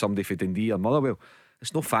think it's somebody for Dundee or Motherwell,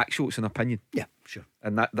 it's no factual, it's an opinion. Yeah, sure.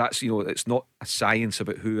 And that's, you know, it's not a science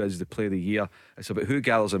about who is the player of the year. It's about who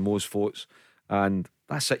gathers the most votes, and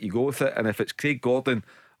that's it, you go with it. And if it's Craig Gordon,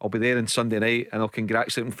 I'll be there on Sunday night and I'll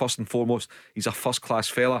congratulate him. First and foremost, he's a first class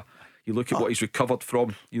fella. You look at what he's recovered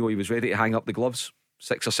from. You know, he was ready to hang up the gloves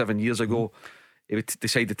 6 or 7 years ago. He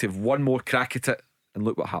decided to have one more crack at it, and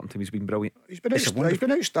look what happened to him. He's been brilliant. He's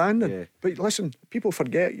been outstanding. Yeah. But listen, people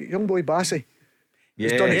forget young boy Bassey.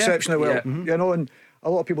 He's done exceptionally well. You know, and a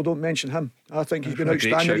lot of people don't mention him. I think he's been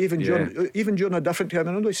outstanding even during a different time.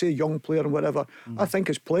 I know they say young player and whatever. I think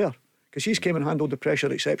as player, because he's came and handled the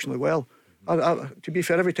pressure exceptionally well. To be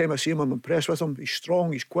fair, every time I see him, I'm impressed with him. He's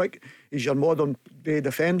strong, he's quick, he's your modern day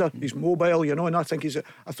defender, he's mobile, you know. And I think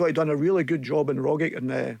I thought he'd done a really good job in Rogic in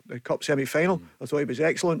the Cup semi-final. I thought he was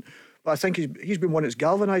excellent. But I think he's been one that's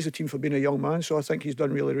galvanised the team for being a young man. So I think he's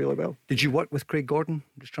done really, really well. Did you work with Craig Gordon?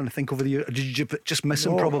 I'm just trying to think over the year. Did you just miss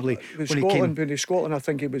him probably when Scotland, he came? Scotland, I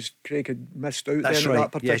think Craig had missed out. That's then right.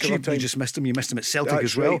 At that particular time. You just missed him. You missed him at Celtic That's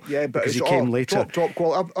as well. Right. Yeah, but because he came later. Top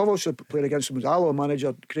quality. I've also played against him as Alloa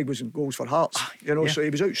manager. Craig was in goals for Hearts. You know, so he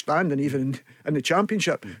was outstanding even in the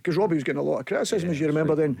Championship. Because Robbie was getting a lot of criticism, as you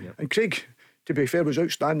remember then. Yep. And Craig, to be fair, was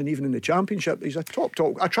outstanding even in the Championship. He's a top.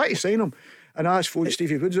 I tried to sign him. And I asked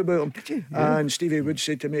Stevie Woods about him. Did you? Yeah. And Stevie Woods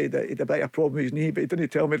said to me that he had a bit of a problem with his knee, but he didn't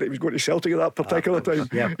tell me that he was going to Celtic at that particular time.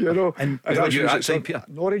 Yeah. You know. And you at side, Peter?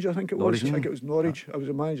 Norwich, I think it was. I think it was Norwich. I was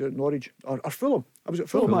a manager at Norwich. Or Fulham. I was at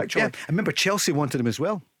Fulham actually. Yeah. I remember Chelsea wanted him as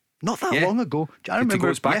well. Not that long ago. I remember. He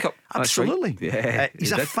goes back up. Absolutely. Right.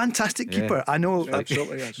 He's a fantastic keeper. I know.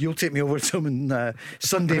 Absolutely, yes. You'll take me over to him on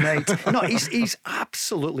Sunday night. No, he's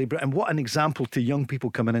absolutely brilliant. And what an example to young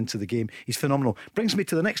people coming into the game. He's phenomenal. Brings me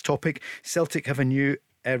to the next topic. Celtic have a new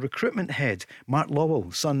recruitment head, Mark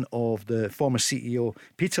Lawwell, son of the former CEO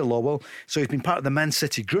Peter Lawwell. So he's been part of the Man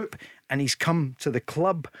City group and he's come to the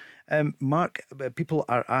club. Mark, people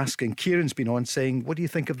are asking, Kieran's been on saying, what do you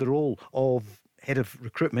think of the role of head of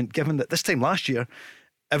recruitment, given that this time last year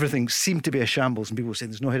everything seemed to be a shambles and people were saying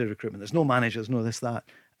there's no head of recruitment, there's no managers, no this, that,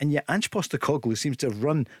 and yet Ange Postecoglou seems to have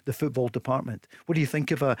run the football department. What do you think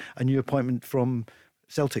of a new appointment from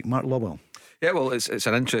Celtic, Mark Lawwell? Yeah, well, it's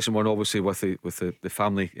an interesting one, obviously, with the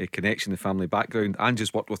family connection, the family background. Ange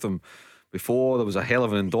has worked with him before. There was a hell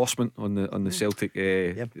of an endorsement on the Celtic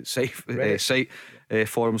site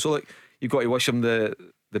for him. So look, you've got to wish him the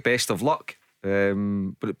best of luck.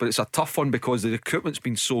 But it's a tough one because the recruitment's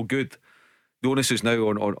been so good. The onus is now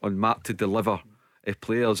on Matt to deliver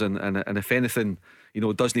players, and if anything, you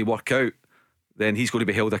know, doesn't work out, then he's going to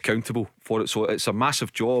be held accountable for it. So it's a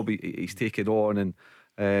massive job he's taken on,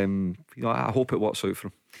 and you know, I hope it works out for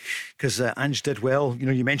him. Because Ange did well. You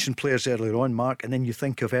know, you mentioned players earlier on, Mark, and then you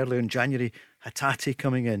think of earlier in January, Hatate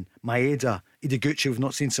coming in, Maeda, Ideguchi. We've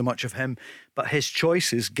not seen so much of him, but his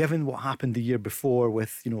choices, given what happened the year before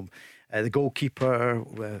with, you know, the goalkeeper,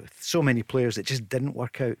 so many players, it just didn't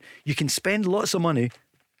work out. You can spend lots of money,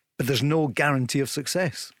 but there's no guarantee of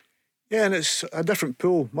success. Yeah, and it's a different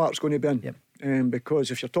pool Mark's going to be in. Yep.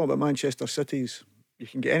 Because if you're talking about Manchester City's, you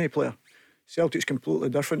can get any player. Celtic's completely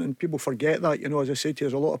different, and people forget that. You know, as I said to you,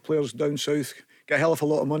 there's a lot of players down south get a hell of a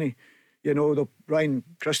lot of money. You know, Ryan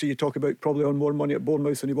Christie, you talk about, probably on more money at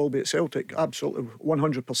Bournemouth than he will be at Celtic. Absolutely,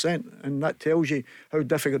 100%. And that tells you how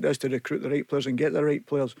difficult it is to recruit the right players and get the right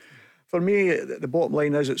players. For me, the bottom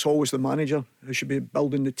line is it's always the manager who should be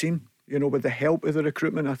building the team, you know, with the help of the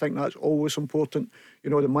recruitment. I think that's always important. You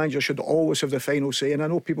know, the manager should always have the final say. And I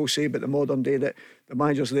know people say about the modern day that the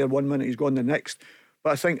manager's there one minute, he's gone the next.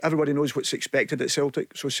 But I think everybody knows what's expected at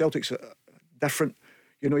Celtic. So Celtic's different.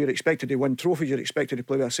 You know, you're expected to win trophies, you're expected to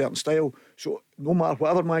play with a certain style. So no matter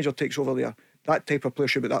whatever manager takes over there, that type of player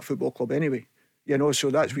should be at that football club anyway. You know, so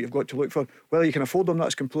that's what you've got to look for. Whether you can afford them,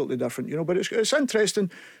 that's completely different. You know, but it's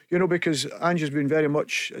interesting, you know, because Ange has been very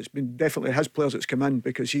much, it's been definitely his players that's come in,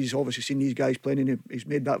 because he's obviously seen these guys playing, and he's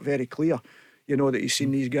made that very clear. You know, that he's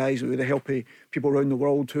seen these guys with the help of people around the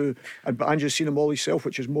world too. But Ange has seen them all himself,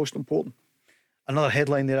 which is most important. Another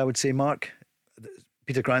headline there, I would say, Mark.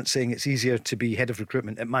 Peter Grant saying it's easier to be head of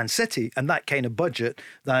recruitment at Man City and that kind of budget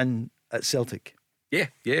than at Celtic. Yeah,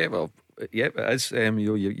 well, yeah, it is.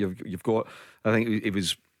 You've got, I think it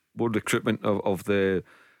was more recruitment of the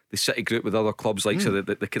City group with other clubs, like so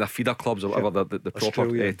the kind of feeder clubs or whatever the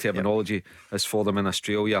proper terminology is for them in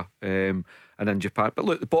Australia and in Japan. But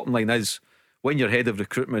look, the bottom line is, when you're head of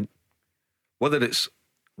recruitment, whether it's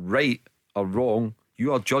right or wrong,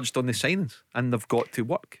 you are judged on the signings, and they've got to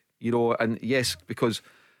work. You know, and yes, because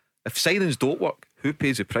if signings don't work, who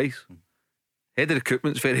pays the price? Head of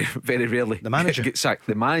recruitment's very, very rarely the manager gets sacked.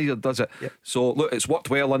 The manager does it. Yep. So look, it's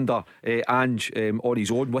worked well under Ange on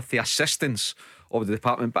his own with the assistance of the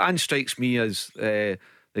department. But Ange strikes me as the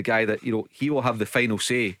guy that, you know, he will have the final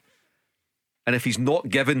say, and if he's not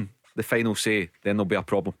given the final say, then there'll be a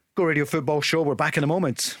problem. Go Radio Football Show. We're back in a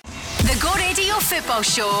moment. The Go Radio Football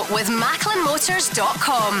Show with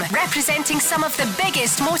MacklinMotors.com, representing some of the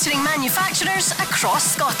biggest motoring manufacturers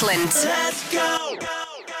across Scotland. Let's go.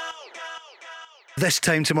 This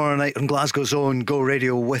time tomorrow night on Glasgow's own Go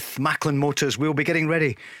Radio with Macklin Motors, we'll be getting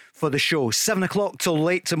ready for the show. 7 o'clock till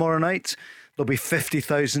late tomorrow night. There'll be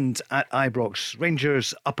 50,000 at Ibrox.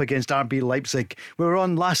 Rangers up against RB Leipzig. We were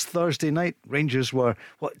on last Thursday night. Rangers were,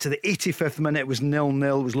 to the 85th minute, it was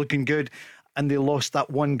 0-0. It was looking good. And they lost that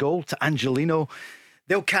one goal to Angelino.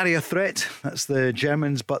 They'll carry a threat. That's the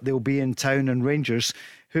Germans, but they'll be in town. And Rangers,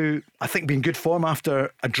 who I think be in good form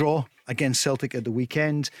after a draw against Celtic at the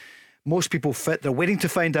weekend. Most people fit. They're waiting to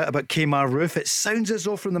find out about Kemar Roof. It sounds as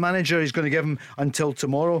though from the manager he's going to give him until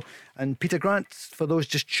tomorrow. And Peter Grant, for those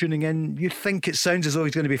just tuning in, you think it sounds as though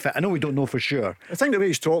he's going to be fit? I know we don't know for sure. I think the way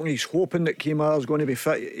he's talking, he's hoping that Kemar is going to be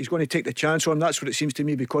fit. He's going to take the chance on him. That's what it seems to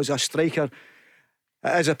me, because a striker,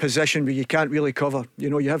 it is a position where you can't really cover. You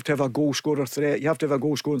know, you have to have a goal scorer threat. You have to have a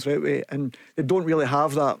goal scoring threat, and they don't really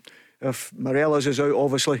have that. If Morelos is out,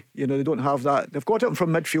 obviously, you know, they don't have that. They've got it from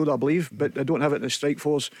midfield, I believe, but they don't have it in the strike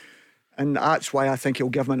force. And that's why I think he'll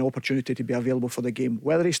give him an opportunity to be available for the game.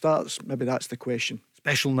 Whether he starts, maybe that's the question.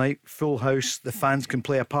 Special night, full house, the fans can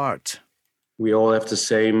play a part. We all have the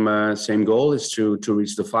same goal, is to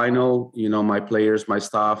reach the final. You know, my players, my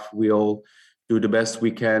staff, we all do the best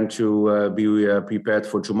we can to be prepared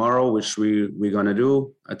for tomorrow, which we're going to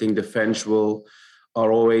do. I think the fans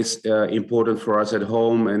are always important for us at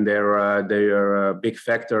home, and they're a big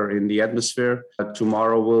factor in the atmosphere.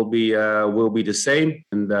 Tomorrow will be the same,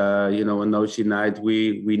 and you know, on Noche night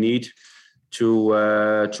we need to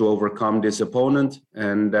overcome this opponent,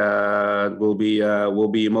 and we'll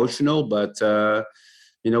be emotional, but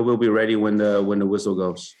you know, we'll be ready when the whistle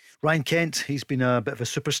goes. Ryan Kent, he's been a bit of a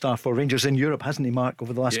superstar for Rangers in Europe, hasn't he, Mark,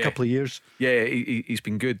 over the last couple of years? Yeah, he's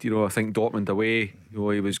been good. You know, I think Dortmund away, you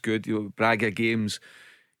know, he was good. You know, Braga games,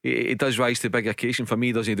 it does rise to the big occasion. For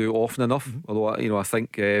me, doesn't he do it often enough? Although, you know, I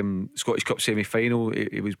think Scottish Cup semi-final,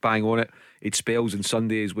 he was bang on it. He'd spells on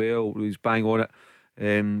Sunday as well. He was bang on it.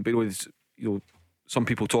 But you know, some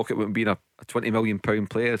people talk about him being a £20 million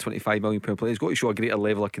player, a £25 million player. He's got to show a greater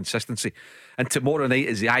level of consistency. And tomorrow night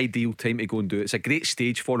is the ideal time to go and do it. It's a great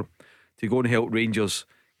stage for him to go and help Rangers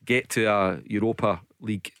get to a Europa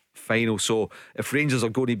League final. So if Rangers are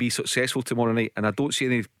going to be successful tomorrow night, and I don't see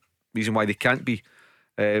any reason why they can't be,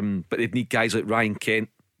 but they'd need guys like Ryan Kent,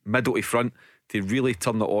 middle to front, to really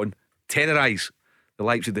turn it on, terrorise the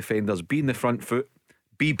Leipzig defenders, be in the front foot,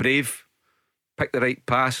 be brave, pick the right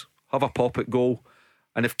pass, have a pop at goal.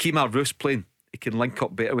 And if Kemar Roof's playing, he can link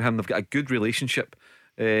up better with him. They've got a good relationship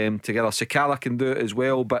together. Sakala can do it as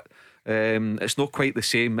well, but it's not quite the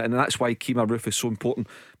same, and that's why Kemar Roof is so important.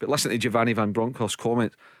 But listen to Giovanni Van Bronckhorst's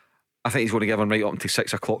comments. I think he's going to give him right up until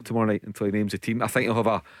 6 o'clock tomorrow night until he names the team. I think he'll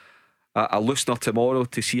have a loosener tomorrow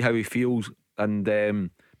to see how he feels, and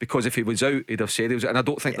because if he was out, he'd have said he was out. And I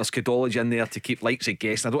don't think there's Kadology in there to keep Leipzig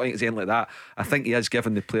guessing. I don't think it's anything like that. I think he has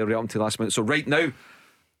given the player right up until the last minute. So right now,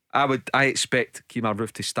 I expect Kemar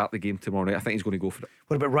Roof to start the game tomorrow night. I think he's going to go for it.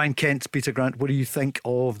 What about Ryan Kent, Peter Grant? What do you think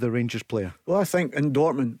of the Rangers player? Well, I think in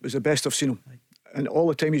Dortmund was the best I've seen him, and all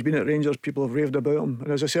the time he's been at Rangers, people have raved about him.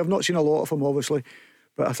 And as I say, I've not seen a lot of him, obviously,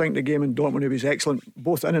 But I think the game in Dortmund, he was excellent,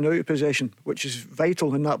 both in and out of possession, which is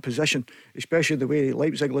vital in that position, especially the way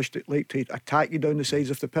Leipzig like to attack you down the sides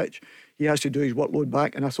of the pitch. He has to do his workload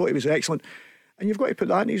back, and I thought he was excellent. And you've got to put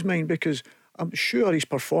that in his mind, because I'm sure his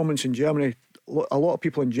performance in Germany, a lot of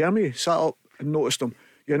people in Germany sat up and noticed him.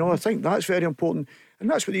 You know, I think that's very important, and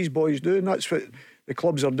that's what these boys do, and that's what the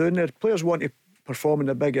clubs are doing there. Players want to perform in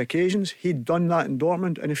the big occasions. He'd done that in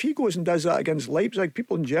Dortmund, and if he goes and does that against Leipzig,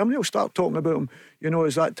 people in Germany will start talking about him, you know,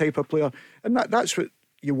 as that type of player. And that's what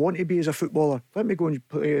you want to be as a footballer. Let me go and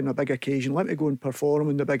play in a big occasion, let me go and perform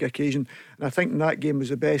in the big occasion. And I think in that game was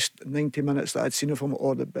the best 90 minutes that I'd seen of him,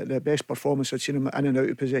 or the best performance I'd seen him in and out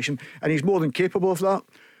of possession, and he's more than capable of that.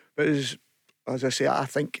 But as I say, I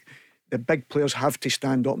think the big players have to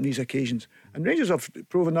stand up on these occasions, and Rangers have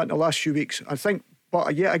proven that in the last few weeks, I think.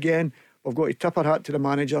 But yet again, we've got to tip our hat to the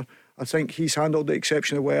manager. I think he's handled it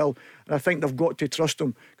exceptionally well, and I think they've got to trust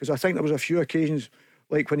him, because I think there was a few occasions,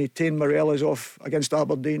 like when he tamed Morelos off against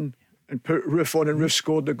Aberdeen and put Roof on, and Roof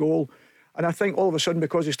scored the goal. And I think all of a sudden,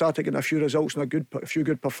 because he started getting a few results and a few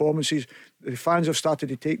good performances, the fans have started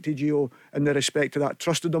to take to Gio in the respect of that,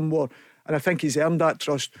 trusted him more. And I think he's earned that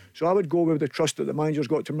trust. So I would go with the trust that the manager's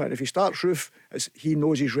got to him. If he starts Roof, he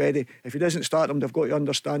knows he's ready. If he doesn't start him, they've got to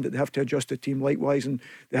understand that they have to adjust the team likewise, and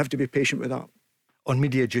they have to be patient with that. On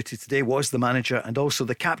media duty today was the manager and also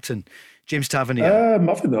the captain, James Tavernier.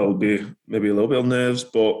 I think that'll be maybe a little bit on nerves,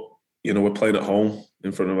 but you know, we're playing at home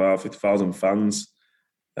in front of our 50,000 fans.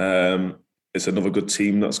 It's another good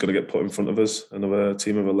team that's going to get put in front of us, another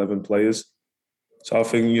team of 11 players. So I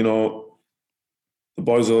think, you know, the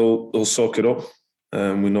boys will soak it up,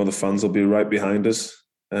 and we know the fans will be right behind us,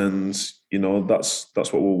 and you know, that's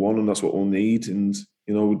what we'll want, and that's what we'll need. And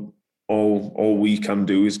you know, all we can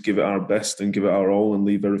do is give it our best and give it our all, and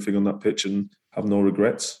leave everything on that pitch and have no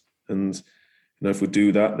regrets. And you know, if we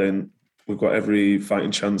do that, then we've got every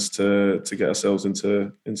fighting chance to get ourselves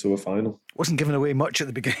into a final. Wasn't giving away much at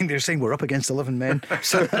the beginning. They're saying we're up against 11 men,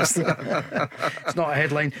 so it's not a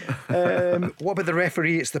headline. What about the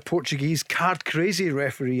referee? It's the Portuguese card crazy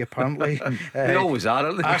referee, apparently. They always are,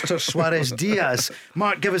 aren't they? Arthur Suarez Diaz.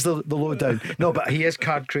 Mark, give us the lowdown. No, but he is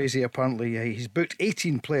card crazy, apparently. He's booked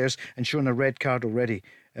 18 players and shown a red card already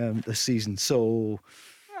this season. So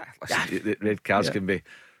listen, the red cards can be,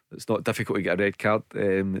 it's not difficult to get a red card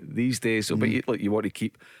these days. So, but you want to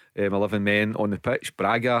keep 11 men on the pitch.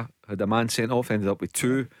 Braga had a man sent off, ended up with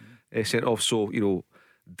 2 sent off. So, you know,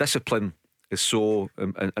 discipline is so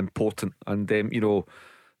important. And, you know,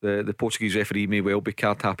 the Portuguese referee may well be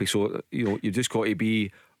card happy. So, you know, you've just got to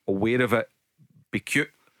be aware of it, be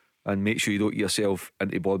cute, and make sure you don't get yourself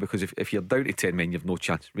into ball, because if you're down to 10 men, you've no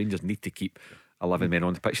chance. Rangers need to keep 11 men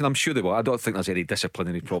on the pitch, and I'm sure they will. I don't think there's any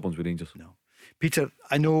disciplinary problems with Rangers. No. Peter,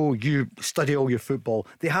 I know you study all your football.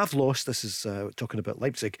 They have lost, this is talking about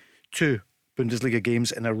Leipzig, 2 Bundesliga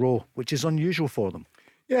games in a row, which is unusual for them.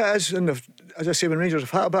 Yeah, it is. And as I say, when Rangers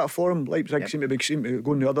have had a bit of form, Leipzig seem to be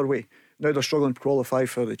going the other way. Now they're struggling to qualify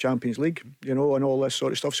for the Champions League, you know, and all this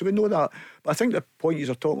sort of stuff. So we know that. But I think the point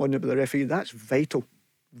you're talking on about the referee, that's vital,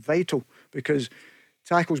 because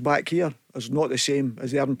tackles back here is not the same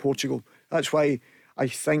as they are in Portugal. That's why I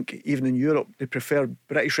think even in Europe they prefer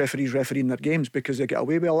British referees refereeing their games, because they get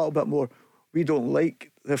away with a little bit more. We don't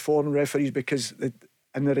like the foreign referees because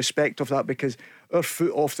in the respect of that, because our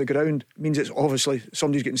foot off the ground means it's obviously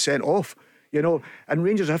somebody's getting sent off, you know. And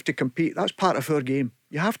Rangers have to compete. That's part of our game.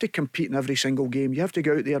 You have to compete in every single game. You have to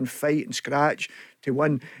go out there and fight and scratch to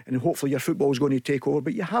win, and hopefully your football is going to take over,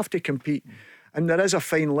 but you have to compete. And there is a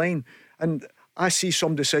fine line. And I see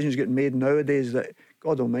some decisions getting made nowadays that,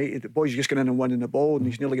 God almighty, the boys are just going in and winning the ball, and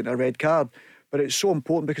he's nearly getting a red card. But it's so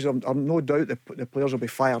important, because I'm no doubt the players will be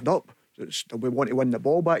fired up. We want to win the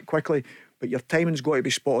ball back quickly, but your timing's got to be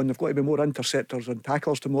spot on. There've got to be more interceptors and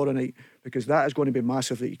tackles tomorrow night, because that is going to be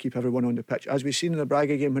massive, that you keep everyone on the pitch. As we've seen in the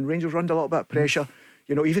Braga game, when Rangers were under a little bit of pressure,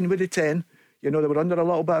 you know, even with the 10, you know, they were under a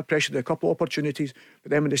little bit of pressure. They had a couple of opportunities, but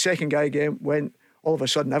then when the second guy game went, all of a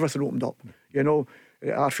sudden everything opened up. You know,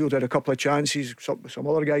 Arfield had a couple of chances, some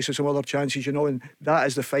other guys had some other chances, you know, and that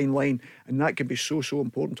is the fine line, and that can be so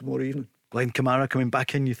important tomorrow evening. Glenn Kamara coming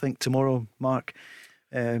back in, you think, tomorrow, Mark?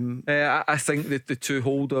 I think that the 2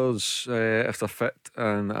 holders, if they're fit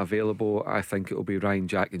and available, I think it'll be Ryan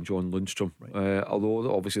Jack and John Lundstrom. Right.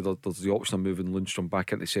 Although obviously there's the option of moving Lundstrom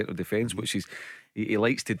back into centre defence, which he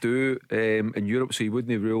likes to do in Europe, so he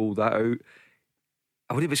wouldn't rule that out.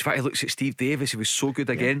 I wouldn't be surprised he looks at Steve Davis. He was so good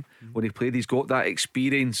again when he played. He's got that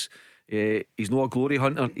experience. He's not a glory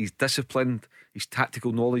hunter. He's disciplined. He's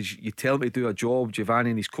tactical knowledge. You tell him to do a job, Giovanni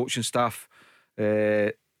and his coaching staff,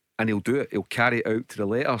 and he'll do it. He'll carry it out to the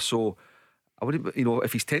letter. So I wouldn't,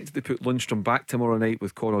 if he's tempted to put Lundstram back tomorrow night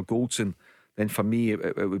with Connor Goldson, then for me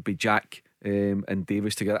it would be Jack and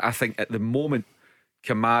Davis together. I think at the moment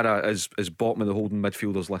Kamara is bottom of the holding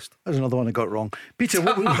midfielders list. There's another one I got wrong. Peter,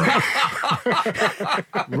 Rob would have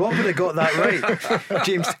got that right.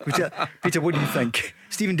 James, Peter, what do you think?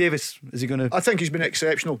 Stephen Davis, is he going to? I think he's been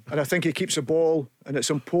exceptional, and I think he keeps the ball, and it's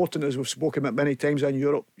important, as we've spoken about many times in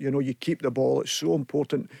Europe. You keep the ball, it's so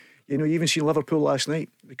important. You even seen Liverpool last night,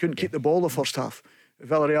 they couldn't keep the ball the first half.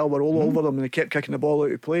 Villarreal were all over them, and they kept kicking the ball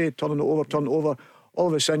out of play, turning it over. All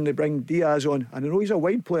of a sudden they bring Diaz on, and I know he's a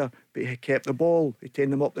wide player, but he kept the ball, he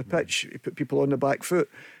tamed them up the pitch, he put people on the back foot.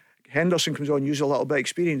 Henderson comes on, uses a little bit of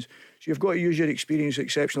experience, so you've got to use your experience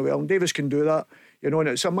exceptionally well, and Davis can do that, and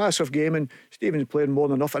it's a massive game, and Stephen's playing more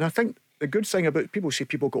than enough. And I think the good thing about, people say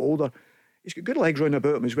people get older, he's got good legs round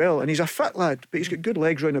about him as well, and he's a fit lad, but he's got good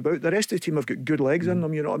legs round about. The rest of the team have got good legs in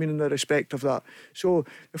them, you know what I mean, in the respect of that. So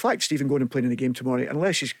the fact Stephen going and playing in the game tomorrow night,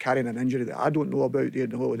 unless he's carrying an injury that I don't know about,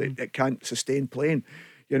 that it can't sustain playing,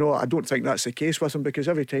 I don't think that's the case with him, because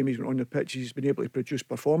every time he's been on the pitch he's been able to produce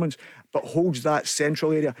performance, but holds that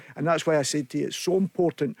central area. And that's why I said to you, it's so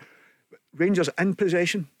important. Rangers in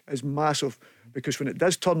possession is massive, because when it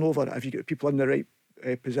does turn over, if you get people in the right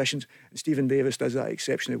positions, and Stephen Davis does that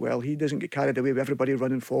exceptionally well. He doesn't get carried away with everybody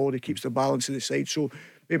running forward, he keeps the balance of the side. So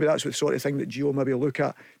maybe that's the sort of thing that Gio maybe look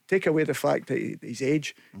at. Take away the fact that his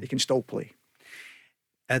age, he can still play.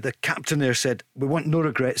 The captain there said, we want no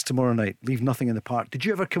regrets tomorrow night, leave nothing in the park. Did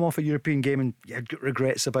you ever come off a European game and you had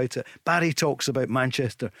regrets about it? Barry talks about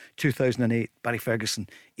Manchester 2008, Barry Ferguson.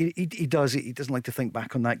 He doesn't like to think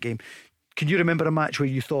back on that game. Can you remember a match where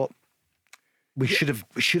you thought we should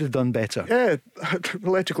have done better? Yeah,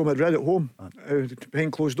 Atletico Madrid at home,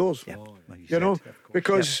 behind closed doors. Yeah,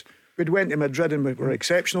 because we'd went to Madrid and we were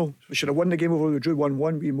exceptional. We should have won the game over. We drew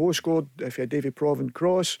 1-1. We Mo scored if you had Davy Provan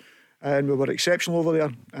cross, and we were exceptional over there.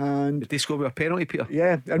 And did they score with a penalty, Peter?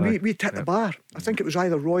 Yeah, and we hit the bar. I think it was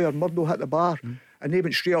either Roy or Murdo hit the bar, and they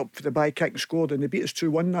went straight up for the by kick and scored, and they beat us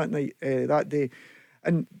 2-1 that night, that day.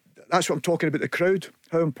 And that's what I'm talking about, the crowd,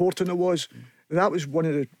 how important it was. That was one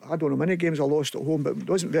of the, I don't know, many games I lost at home, but there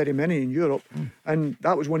wasn't very many in Europe. And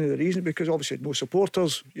that was one of the reasons, because obviously no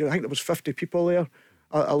supporters. I think there was 50 people there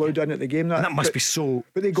allowed in at the game. That must be so.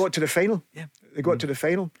 But they got to the final. Yeah. They got to the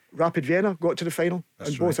final. Rapid Vienna got to the final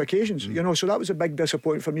on both occasions. So that was a big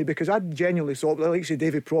disappointment for me, because I genuinely thought, like say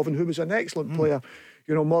David Provan, who was an excellent player,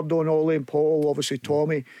 Murdo and Ollie and Paul, obviously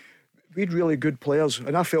Tommy, we'd really good players,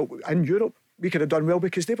 and I felt in Europe we could have done well,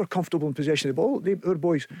 because they were comfortable in possession of the ball, our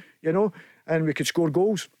boys, and we could score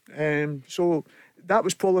goals. So that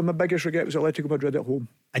was probably my biggest regret, was Atletico Madrid at home.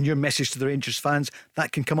 And your message to the Rangers fans,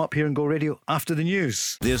 that can come up here on Go Radio after the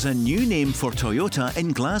news. There's a new name for Toyota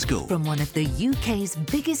in Glasgow. From one of the UK's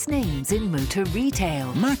biggest names in motor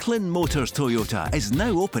retail, Macklin Motors Toyota is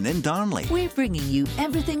now open in Darnley. we're bringing you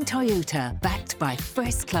everything Toyota, backed by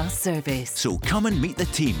first-class service. So come and meet the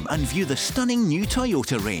team and view the stunning new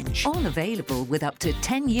Toyota range, All available with up to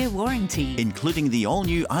 10-year warranty. including the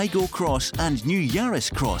all-new Igo Cross and new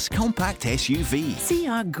Yaris Cross compact SUV. See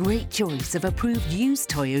our great choice of approved used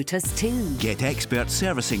Toyotas too. Get expert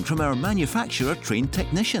servicing from our manufacturer-trained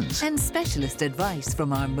technicians. And specialist advice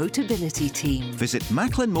from our Motability team. Visit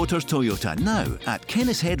Macklin Motors Toyota now at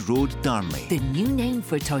Kennishead Road, Darnley. The new name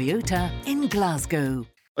for Toyota in Glasgow.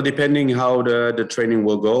 Depending how the training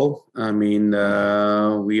will go. I mean,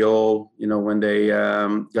 we all, when they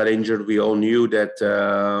got injured, we all knew that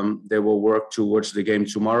they will work towards the game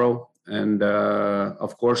tomorrow. And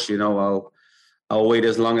of course, I'll wait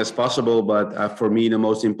as long as possible. But for me, the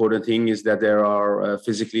most important thing is that they are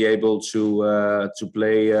physically able to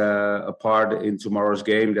play a part in tomorrow's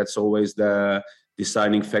game. That's always the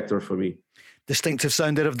deciding factor for me. Distinctive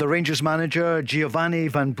sound there of the Rangers manager Giovanni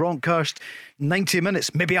Van Bronckhorst. 90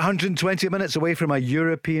 minutes, maybe 120 minutes away from a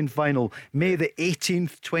European final, May the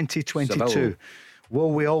 18th 2022. Seville.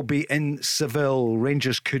 Will we all be in Seville?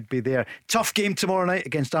 Rangers could be there. Tough game tomorrow night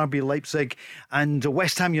against RB Leipzig and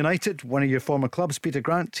West Ham United, one of your former clubs. Peter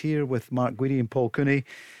Grant here with Mark Guidi and Paul Cooney.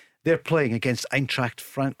 They're playing against Eintracht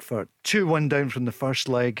Frankfurt, 2-1 down from the first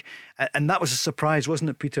leg, and that was a surprise,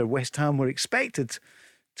 wasn't it, Peter? West Ham were expected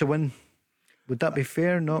to win. Would that be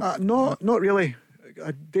fair? Not really.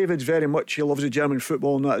 David's very much, he loves the German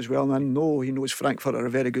football and that as well, and I know he knows Frankfurt are a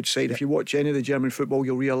very good side. If you watch any of the German football,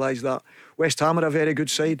 you'll realise that. West Ham are a very good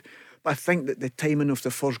side, but I think that the timing of the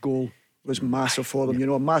first goal was massive for them,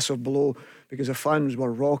 a massive blow, because the fans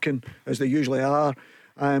were rocking, as they usually are,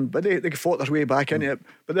 but they fought their way back into it,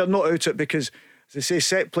 but they're not out it, because, as they say,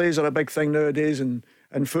 set plays are a big thing nowadays, and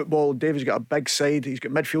in football, David's got a big side. He's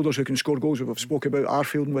got midfielders who can score goals. We've spoke about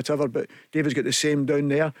Arfield and whatever, but David's got the same down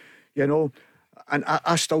there, And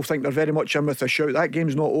I still think they're very much in with a shout. That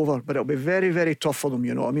game's not over, but it'll be very, very tough for them,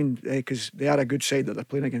 you know what I mean? Because they are a good side that they're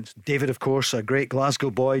playing against. David, of course, a great Glasgow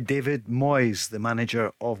boy. David Moyes, the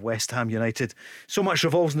manager of West Ham United. So much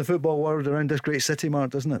revolves in the football world around this great city,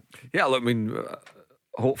 Mark, doesn't it? Yeah, look, I mean,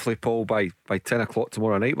 hopefully, Paul, by 10 o'clock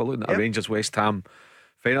tomorrow night, we're looking at a Rangers West Ham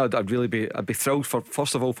final. I'd be thrilled for,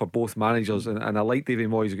 first of all, for both managers, and I like David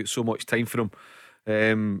Moyes. He's got so much time for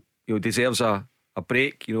him. You know, deserves a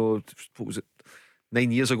break. You know, what was it,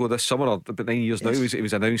 9 years ago this summer, or about 9 years now, it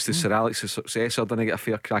was announced as Sir Alex's successor. Didn't get a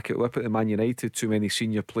fair crack at whip at the Man United. Too many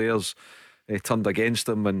senior players turned against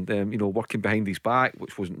him, and you know, working behind his back,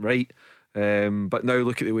 which wasn't right. But now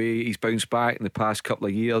look at the way he's bounced back in the past couple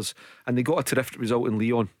of years, and they got a terrific result in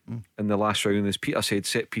Lyon in the last round, as Peter said,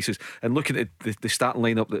 set pieces. And looking at the starting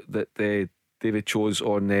lineup that David chose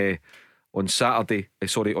on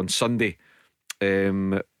Sunday,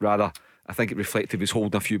 rather, I think it reflected he's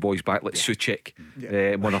holding a few boys back, like Souček,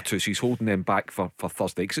 one or two. So he's holding them back for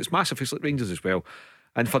Thursday, because it's massive. It's like Rangers as well.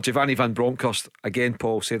 And for Giovanni Van Bronckhorst, again,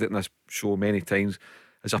 Paul said it in this show many times,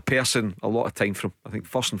 as a person, a lot of time for him. I think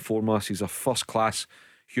first and foremost, he's a first class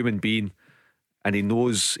human being, and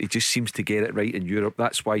he just seems to get it right in Europe.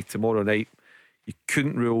 That's why tomorrow night you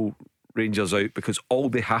couldn't rule Rangers out, because all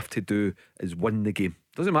they have to do is win the game.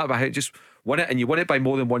 Doesn't matter about how, just win it, and you win it by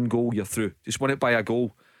more than one goal, you're through. Just win it by a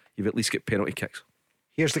goal, you've at least got penalty kicks.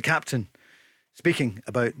 Here's the captain speaking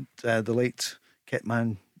about the late kit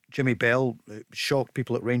man Jimmy Bell. Shocked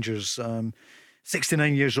people at Rangers.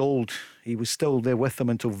 69 years old, he was still there with them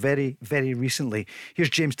until very, very recently. Here's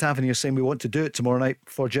James Tavernier saying we want to do it tomorrow night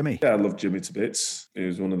for Jimmy. Yeah, I love Jimmy to bits. He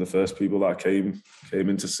was one of the first people that I came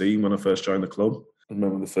in to see when I first joined the club. I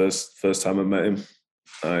remember the first time I met him,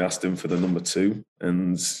 I asked him for the number 2,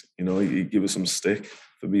 and you know, he gave us some stick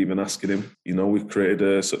for me even asking him. You know, we've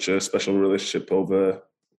created such a special relationship over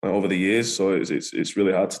the years, so it's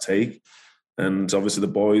really hard to take. And obviously the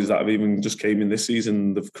boys that have even just came in this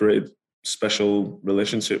season, they've created special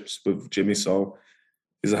relationships with Jimmy. So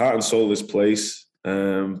he's the heart and soul of this place.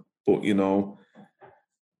 But you know,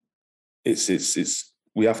 it's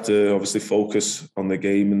we have to obviously focus on the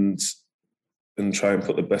game and try and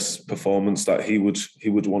put the best performance that he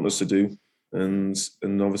would want us to do, and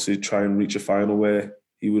obviously try and reach a final where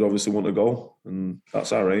he would obviously want to go, and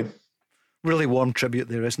that's our aim. Really warm tribute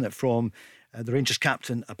there, isn't it, from the Rangers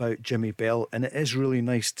captain about Jimmy Bell, and it is really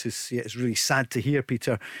nice to see it. It's really sad to hear,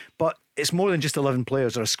 Peter, but it's more than just 11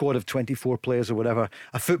 players or a squad of 24 players or whatever.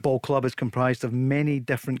 A football club is comprised of many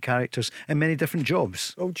different characters and many different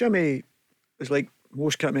jobs. Well, Jimmy is like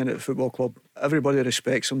most kit men at the football club. Everybody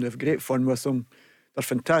respects him. They have great fun with him. They're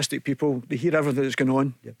fantastic people. They hear everything that's going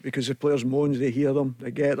on, because the players' moans, they hear them,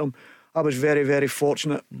 they get them. I was very, very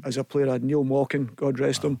fortunate as a player. I had Neil Mawkin, God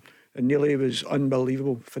rest him, and Neil was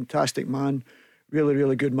unbelievable, fantastic man, really,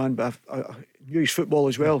 really good man. But I knew his football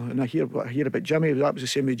as well, and I hear about Jimmy. That was the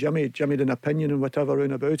same with Jimmy. Jimmy had an opinion and whatever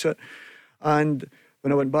round about it. And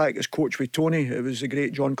when I went back as coach with Tony, it was the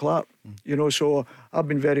great John Clark. You know, so I've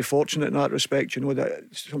been very fortunate in that respect. You know, that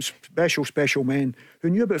some special men who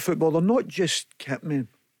knew about football. They're not just kit men.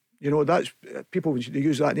 You know, that's people, they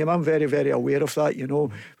use that name. I'm very, very aware of that. You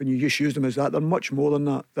know, when you just use them as that, they're much more than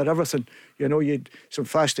that. They're everything. You know, you had some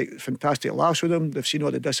fantastic laughs with them. They've seen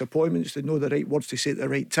all the disappointments. They know the right words to say at the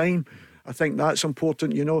right time. I think that's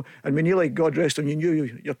important, you know. And when Neely, God rest him, you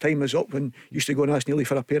knew your time was up when you used to go and ask Neely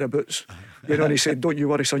for a pair of boots. You know, and he said, "Don't you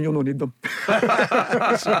worry, son, you'll not need them."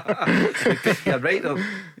 You're right.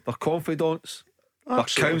 They're confidants. They're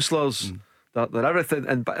counsellors. They're everything.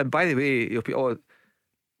 And by the way, you know, people,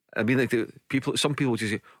 I mean, like some people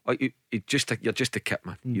just say, "Oh, you're just a kit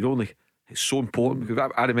man." It's so important,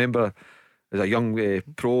 because I remember as a young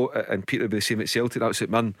pro, and Peter would be the same at Celtic. That was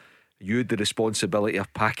it, man. You had the responsibility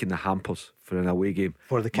of packing the hampers for an away game.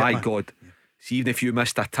 For the kit man. God, see, even if you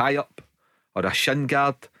missed a tie up or a shin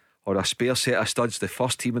guard or a spare set of studs, the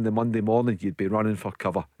first team on the Monday morning, you'd be running for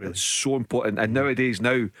cover. Really? It's so important. And nowadays,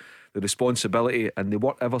 the responsibility, and they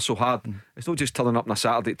work ever so hard. It's not just turning up on a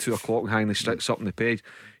Saturday at 2 o'clock and hanging the sticks up on the page.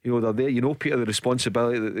 You know, they're there. You know, Peter, the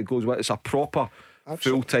responsibility that goes with it. It's a proper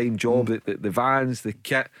full-time job. The vans, the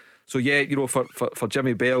kit. So yeah, you know, for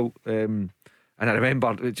Jimmy Bell, and I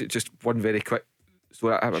remember just one very quick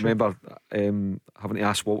story. I remember having to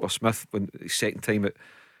ask Walter Smith when his second time at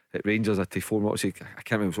Rangers at phone. I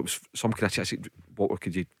can't remember. It was some kind of. I said, Walter,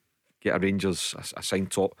 could you get a Rangers a signed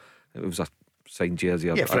top? It was a signed jersey,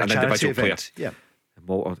 for an individual player. Yeah. And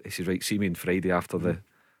Walter, he said, right, see me on Friday after the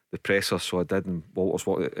presser. So I did, and Walter's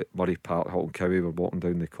walking at Murray Park, Halton Cowie. We're walking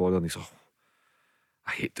down the corridor, and he said,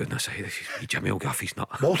 I hate doing this. Jimmy will go off his nut.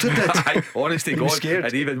 Walter did. Honestly, He was God, scared.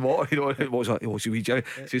 and even Walter, what was it? Was wee Jimmy?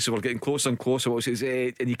 So we're getting closer and closer. What says?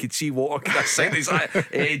 And you could see Walter kind of saying, he's like,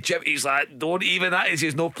 Jimmy, he's like, don't even that. He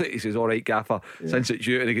says, no play. He says, all right, Gaffer, since it's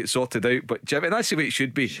you, and it gets sorted out. But Jimmy, that's the way it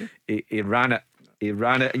should be. He ran it. He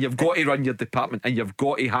ran it, and you've got to run your department, and you've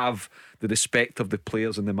got to have the respect of the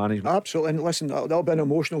players and the management. Absolutely. And listen, that'll be an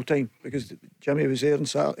emotional time because Jimmy was there on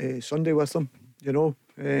Sunday with them, you know,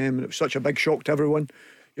 and it was such a big shock to everyone,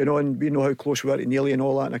 you know, and we know how close we were to Nearly and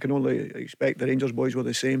all that, and I can only expect the Rangers boys were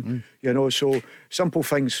the same, you know. So simple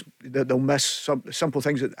things that they'll miss, simple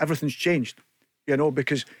things that everything's changed, you know,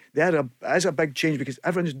 because it is a big change because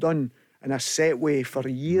everyone's done in a set way for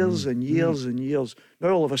years and years and years. Now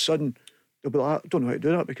all of a sudden they'll be like, I don't know how to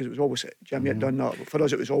do that because it was always Jimmy had done that. But for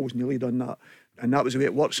us, it was always Nearly done that, and that was the way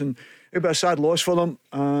it works. And it'll be a sad loss for them.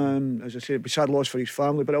 As I say, it'll be a sad loss for his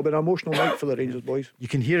family, but it'll be an emotional night for the Rangers boys. You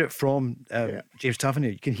can hear it from James Tavernier.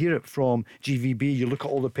 You can hear it from GVB. You look at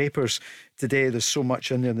all the papers today. There's so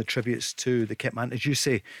much in there, and the tributes to the kit man. As you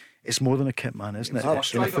say, it's more than a kit man, isn't it?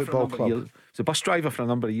 It's a football club. It's a bus driver for a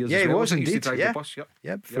number of years. Yeah, as he well. was He used to indeed. drive Yeah, the bus.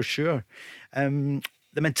 Yep. For sure.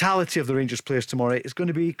 The mentality of the Rangers players tomorrow is going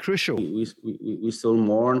to be crucial. We still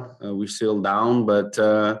mourn, we're still down, but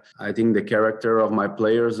I think the character of my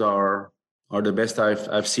players are the best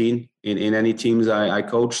I've seen in any teams I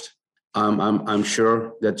coached. I'm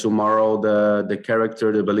sure that tomorrow the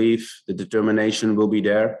character, the belief, the determination will be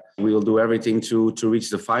there. We will do everything to reach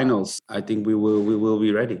the finals. I think we will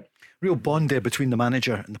be ready. Real bond there between the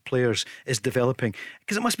manager and the players is developing,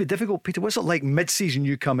 because it must be difficult. Peter, what's it like mid-season?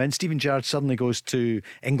 You come in, Steven Gerrard suddenly goes to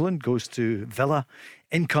England, goes to Villa,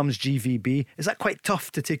 in comes GVB. Is that quite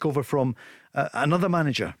tough to take over from another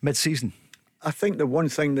manager mid-season? I think the one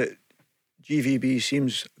thing that GVB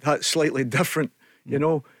seems that slightly different, you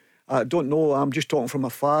know, I don't know, I'm just talking from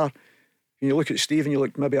afar. When you look at Stephen, you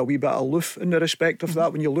look maybe a wee bit aloof in the respect of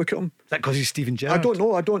that when you look at him. Is that because he's Steven Gerrard?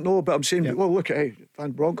 I don't know, but I'm saying, well, look at Van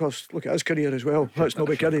Bronckhorst, look at his career as well. Let's not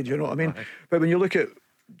be kidded, you know what I mean? But when you look at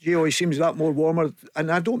Gio, he seems that more warmer,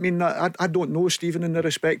 and I don't mean that, I don't know Stephen in the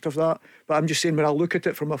respect of that, but I'm just saying when I look at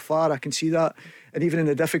it from afar, I can see that, and even in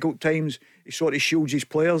the difficult times, he sort of shields his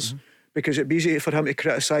players, because it'd be easy for him to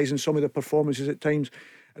criticise in some of the performances at times.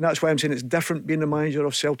 And that's why I'm saying it's different. Being the manager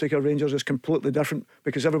of Celtic or Rangers is completely different,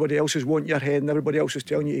 because everybody else is wanting your head and everybody else is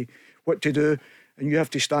telling you what to do, and you have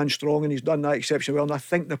to stand strong, and he's done that exceptionally well. And I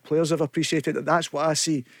think the players have appreciated that. That's what I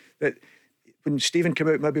see, that when Stephen came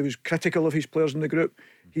out, maybe he was critical of his players in the group,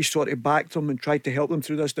 he sort of backed them and tried to help them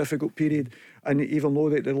through this difficult period. And even though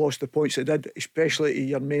they lost the points they did, especially to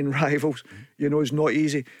your main rivals, you know, it's not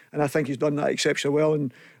easy. And I think he's done that exceptionally well.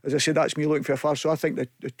 And as I said, that's me looking for afar. So I think that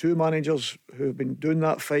the two managers who have been doing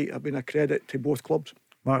that fight have been a credit to both clubs.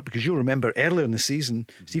 Mark, because you'll remember earlier in the season,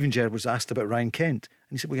 Steven Gerrard was asked about Ryan Kent,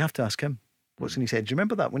 and he said, we have to ask him what's in his head. Do you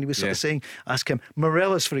remember that when he was sort of saying, ask him?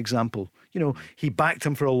 Morelos, for example, you know, he backed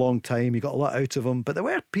him for a long time, he got a lot out of him, but there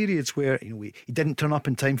were periods where, you know, he didn't turn up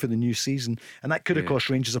in time for the new season, and that could have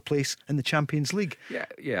cost Rangers a place in the Champions League.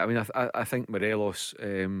 I mean, I think Morelos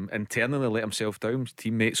internally let himself down. His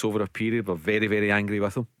teammates over a period were very, very angry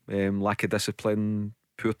with him. Lack of discipline,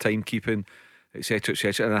 poor timekeeping, etc.,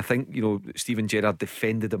 etc. And I think, you know, Steven Gerrard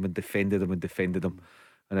defended him,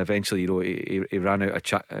 and eventually, you know, he ran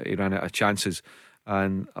out of chances.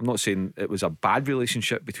 And I'm not saying it was a bad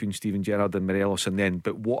relationship between Steven Gerrard and Morelos, and then,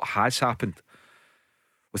 but what has happened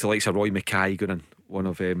with the likes of Roy Mackay going in, one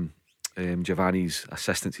of Giovanni's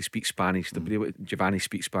assistants, he speaks Spanish. Giovanni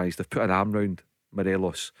speaks Spanish. They've put an arm round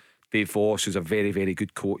Morelos. Dave Voss, who's a very, very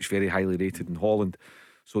good coach, very highly rated in Holland.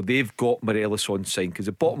 So they've got Morelos on sign, because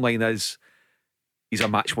the bottom line is he's a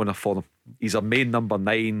match winner for them. He's a main number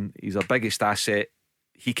 9. He's our biggest asset.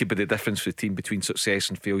 He could be the difference for the team between success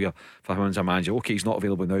and failure for him as a manager. Okay, he's not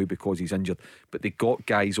available now because he's injured, but they got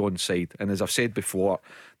guys on side. And as I've said before,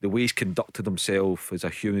 the way he's conducted himself as a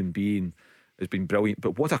human being has been brilliant.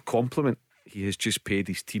 But what a compliment he has just paid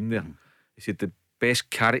his team there. He said, the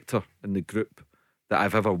best character in the group that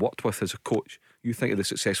I've ever worked with as a coach. You think of the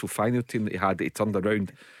successful final team that he had, that he turned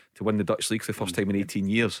around to win the Dutch League for the first time in 18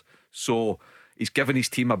 years. So he's given his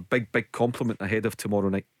team a big, big compliment ahead of tomorrow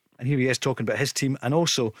night. And here he is talking about his team and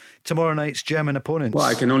also tomorrow night's German opponents. Well,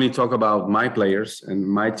 I can only talk about my players and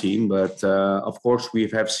my team, but of course we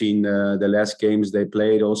have seen the last games they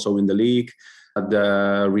played also in the league,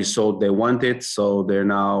 the result they wanted, so they're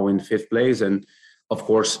now in 5th place. And of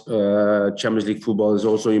course, Champions League football is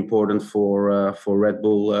also important for Red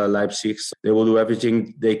Bull Leipzig. They will do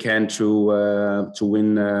everything they can to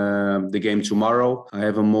win the game tomorrow. I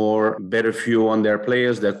have a better view on their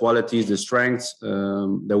players, their qualities, their strengths,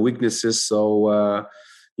 their weaknesses. So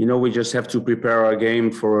we just have to prepare our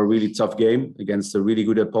game for a really tough game against a really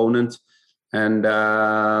good opponent. And,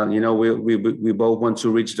 we both want to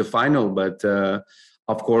reach the final. But,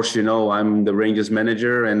 of course, I'm the Rangers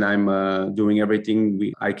manager and I'm doing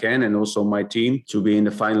everything I can, and also my team, to be in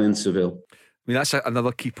the final in Seville. I mean, that's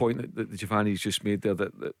another key point that Giovanni's just made there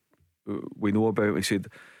that we know about. He said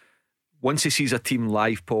once he sees a team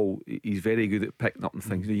live, Paul, he's very good at picking up on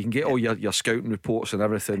things. You can get all your scouting reports and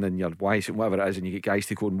everything and your whys and whatever it is, and you get guys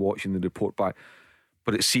to go and watch and report back.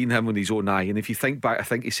 But it's seeing him with his own eye. And if you think back, I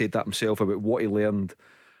think he said that himself about what he learned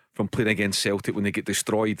from playing against Celtic when they get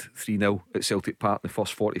destroyed 3-0 at Celtic Park in the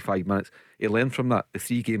first 45 minutes. He learned from that. The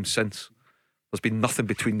 3 games since, there's been nothing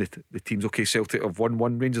between the teams. Okay, Celtic have won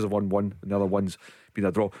one, Rangers have won one, and the other one's been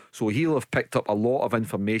a draw. So he'll have picked up a lot of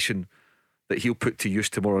information that he'll put to use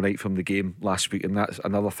tomorrow night from the game last week, and that's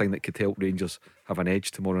another thing that could help Rangers have an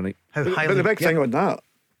edge tomorrow night. But the big thing on that,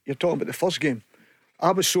 you're talking about the first game.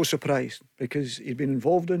 I was so surprised because he'd been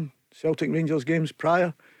involved in Celtic Rangers games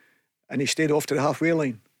prior, and he stayed off to the halfway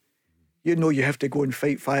line. You have to go and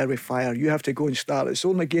fight fire with fire. You have to go and start. It's the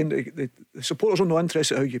only game the supporters are not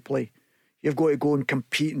interested in how you play. You've got to go and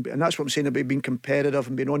compete, and that's what I'm saying about being competitive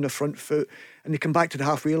and being on the front foot. And they come back to the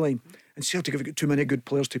halfway line, and Celtic have got too many good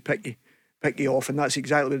players to pick you off, and that's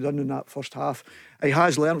exactly what they've done in that first half. He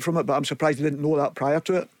has learned from it, but I'm surprised he didn't know that prior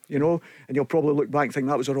to it, and he'll probably look back and think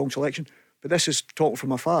that was a wrong selection. But this is talking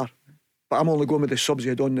from afar. But I'm only going with the subs he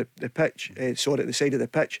had on the pitch, at the side of the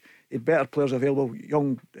pitch. He had better players available.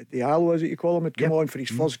 Young Diallo, as you call him, had come on for his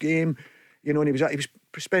first game, and he was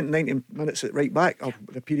spent 90 minutes at right back, or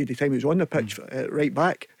the period of time he was on the pitch at right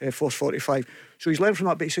back, first 45. So he's learned from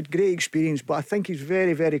that, but he's had great experience. But I think he's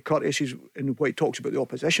very, very courteous in what he talks about the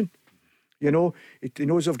opposition. He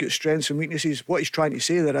knows they've got strengths and weaknesses. What he's trying to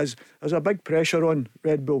say there is there's a big pressure on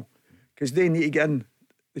Red Bull because they need to get in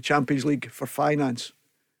the Champions League for finance.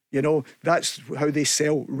 That's how they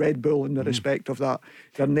sell Red Bull in the respect of that,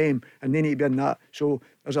 their name, and they need to be in that. So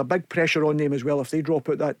there's a big pressure on them as well. If they drop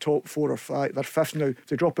out that top 4 or 5, they're 5th now. If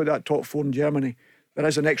they drop out that top 4 in Germany, there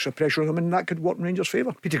is an extra pressure on them, and that could work in Rangers'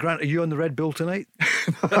 favour. Peter Grant, are you on the Red Bull tonight?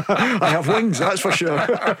 I have wings, that's for sure.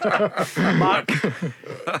 Mark,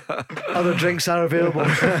 other drinks are available.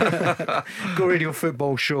 Go Radio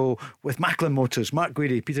Football Show with Macklin Motors, Mark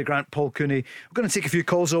Guidi, Peter Grant, Paul Cooney. We're going to take a few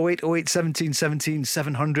calls, 08 08 17 17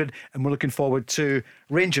 700, and we're looking forward to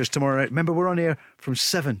Rangers tomorrow night. Remember, we're on air from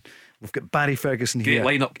 7. We've got Barry Ferguson here.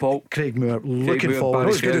 Great lineup, Paul. Craig Moore. Looking forward.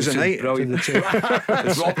 As good as a night. Brilliant.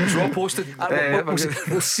 Is Rob posted?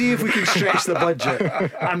 We'll see if we can stretch the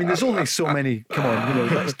budget. I mean, there's only so many. Come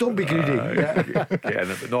on, don't be greedy.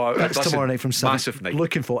 That's tomorrow night from 7. Massive night.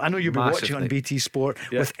 Looking forward. I know you'll be watching on BT Sport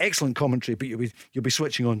with excellent commentary, but you'll be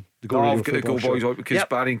switching on the Go Radio I've got to go, boys, out because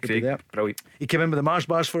Barry and Craig, brilliant. He came in with the Mars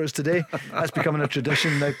bars for us today. That's becoming a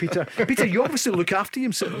tradition now, Peter. Peter, you obviously look after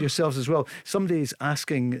yourselves as well. Somebody's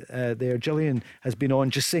asking there, Gillian has been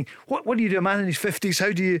on just saying, what do you do, a man in his 50s?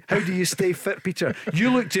 How do you stay fit, Peter?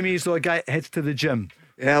 You look to me as though a guy heads to the gym.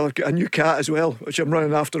 Yeah, I've got a new cat as well, which I'm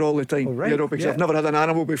running after all the time. Because I've never had an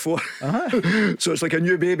animal before. So it's like a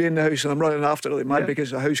new baby in the house, and I'm running after it like mad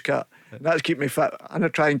because it's a house cat. And that's keeping me fit. And I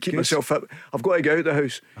try and keep myself fit. I've got to get out of the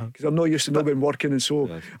house because I'm not used to not being working, and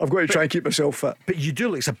so I've got to try and keep myself fit. But you do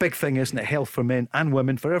look, it's a big thing, isn't it? Health for men and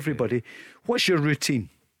women, for everybody. What's your routine?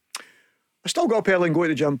 I still got up early and go to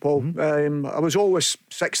the gym, Paul. I was always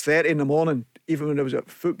 6:30 in the morning, even when I was at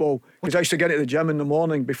football, because I used to get into the gym in the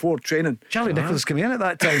morning before training. Charlie Nicholas came in at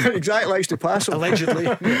that time. Exactly, I used to pass him. Allegedly.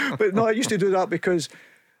 But no, I used to do that because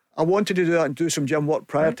I wanted to do that and do some gym work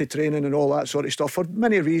prior to training and all that sort of stuff for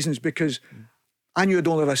many reasons, because I knew I'd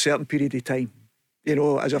only have a certain period of time,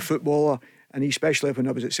 as a footballer, and especially when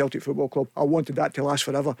I was at Celtic Football Club. I wanted that to last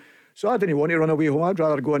forever. So I didn't want to run away home. I'd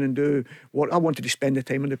rather go in and do what I wanted to spend the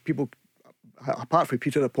time, and the people, apart from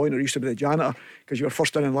Peter the Pointer, used to be the janitor because you were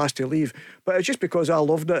first in and last to leave. But it's just because I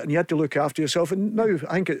loved it, and you had to look after yourself. And now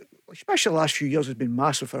I think especially the last few years, has been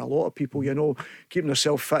massive for a lot of people, keeping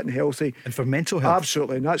themselves fit and healthy. And for mental health.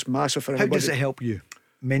 Absolutely, and that's massive for everybody. How does it help you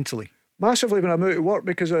mentally? Massively when I'm out of work,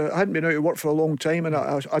 because I hadn't been out of work for a long time, and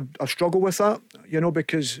I struggle with that,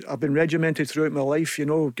 because I've been regimented throughout my life,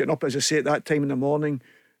 getting up, as I say, at that time in the morning,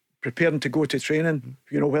 preparing to go to training,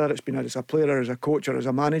 whether it's been as a player or as a coach or as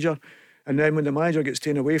a manager. And then when the manager gets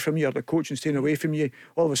taken away from you, or the coaching's taken away from you,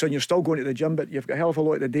 all of a sudden you're still going to the gym, but you've got a hell of a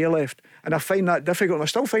lot of the day left. And I find that difficult, and I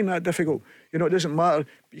still find that difficult. It doesn't matter.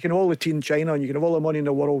 You can have all the tea in China and you can have all the money in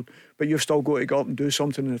the world, but you've still got to go up and do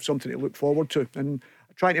something and have something to look forward to. And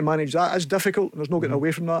trying to manage that is difficult, and there's no getting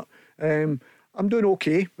away from that. I'm doing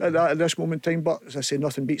okay at this moment in time, but as I say,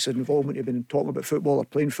 nothing beats the involvement. You've been talking about football or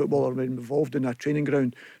playing football or being involved in a training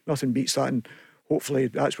ground. Nothing beats that. And hopefully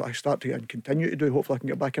that's what I start to and continue to do. Hopefully I can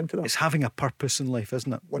get back into that. It's having a purpose in life,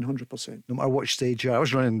 isn't it? 100%. No matter what stage you are. I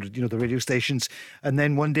was running, the radio stations, and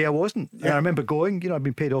then one day I wasn't. Yeah. And I remember going, I'd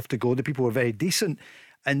been paid off to go. The people were very decent,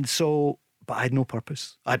 and so. But I had no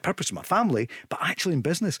purpose. I had purpose in my family, but actually in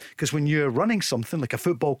business. Because when you're running something like a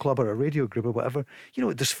football club or a radio group or whatever,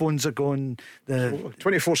 there's phones are going, the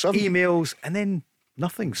 24/7 emails, and then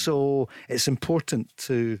nothing. So it's important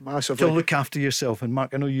to look after yourself. And Mark,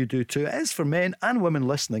 I know you do too. It is for men and women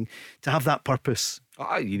listening to have that purpose.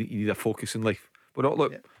 You need a focus in life. We're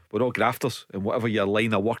all grafters, and whatever your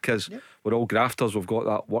line of work is, we're all grafters. We've got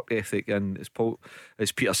that work ethic, and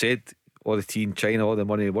as Peter said, all the tea in China, all the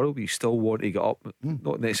money in the world, but you still want to get up,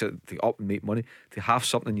 not necessarily to get up and make money, to have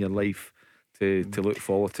something in your life to look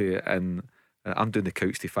forward to. And I'm doing the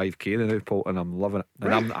couch to 5k now, Paul, and I'm loving it.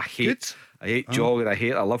 And I hate jogging,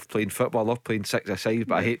 I love playing football, I love playing 6-a-side,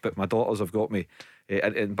 but I hate, but my daughters have got me.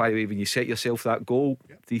 And by the way, when you set yourself that goal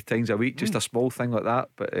 3 times a week, just a small thing like that,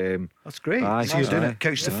 but that's great. So you're doing it,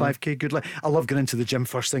 couch to 5k, good luck. I love going into the gym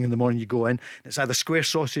first thing in the morning. You go in, it's either square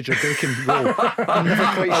sausage or bacon roll. I'm never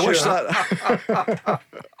quite sure. Wish that.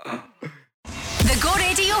 The Go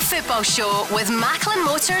Radio Football Show with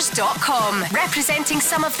MacklinMotors.com, representing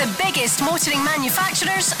some of the biggest motoring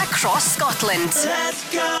manufacturers across Scotland.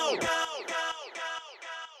 Let's go.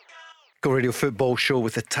 Go Radio Football Show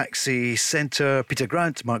with the Taxi Centre. Peter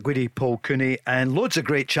Grant, Mark Guidi, Paul Cooney, and loads of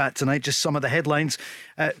great chat tonight. Just some of the headlines.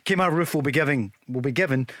 Kemar Roof will be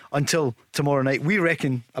given until tomorrow night. We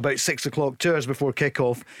reckon about 6 o'clock, 2 hours before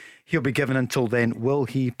kick-off. He'll be given until then. Will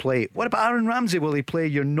he play? What about Aaron Ramsey? Will he play?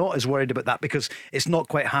 You're not as worried about that because it's not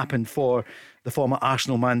quite happened for the former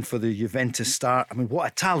Arsenal man for the Juventus start. I mean, what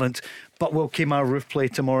a talent. But will Kemar Roof play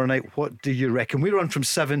tomorrow night? What do you reckon? We run from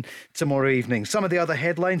 7 tomorrow evening. Some of the other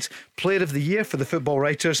headlines. Player of the Year for the football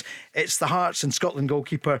writers. It's the Hearts and Scotland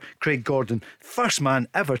goalkeeper Craig Gordon. First man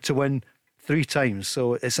ever to win 3 times.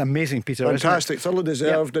 So it's amazing, Peter. Fantastic. Thoroughly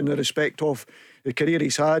deserved in the respect of the career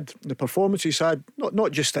he's had, the performance he's had,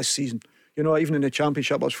 not just this season. Even in the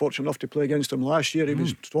Championship, I was fortunate enough to play against him last year. He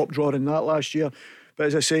was top drawer in that last year. But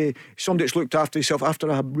as I say, somebody that's looked after himself after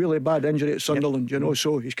a really bad injury at Sunderland,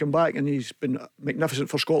 so he's come back and he's been magnificent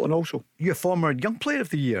for Scotland also. You're a former Young Player of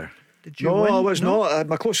the Year. Did you No, win? I was not.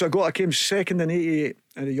 My closest I got, I came second in 88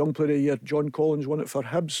 in the Young Player of the Year. John Collins won it for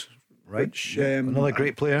Hibs. Right, which, another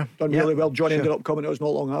great player. Done really well. John ended up coming to us not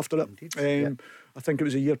long after it. I think it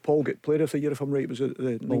was a year Paul got Player of the Year, if I'm right. It was the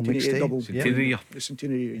 1988 double. The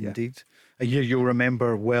centenary year. Indeed. A year you'll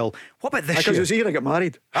remember well. What about this year? Because it was the year I got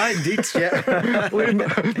married. Indeed, yeah.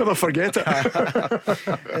 Never forget it.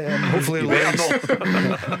 Hopefully later.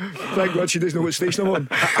 Thank God she doesn't know what station I'm on.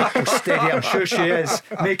 Steady, I'm sure she is,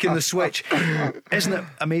 making the switch. Isn't it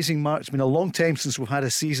amazing, Mark? It's been a long time since we've had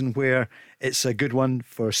a season where it's a good one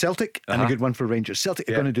for Celtic and a good one for Rangers. Celtic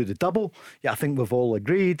are going to do the double. I think we've all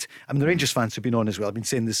agreed. I mean, the Rangers fans have been on as well. I've been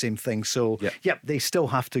saying the same thing. So, they still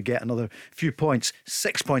have to get another few points.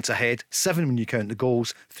 6 points ahead, 7 when you count the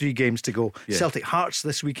goals, 3 games to go. Celtic Hearts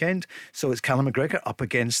this weekend. So it's Callum McGregor up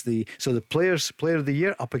against the Players Player of the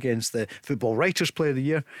Year up against the Football Writers Player of the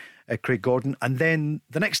Year, Craig Gordon. And then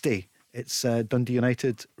the next day, it's Dundee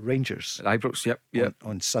United Rangers at Ibrox.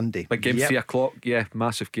 On Sunday. Big game, 3 o'clock.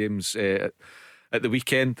 Massive games at the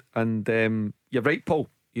weekend. And you're right, Paul.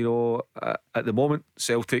 At the moment,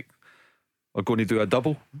 Celtic are going to do a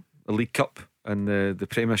double, the League Cup and the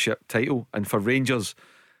Premiership title. And for Rangers,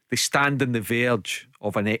 they stand on the verge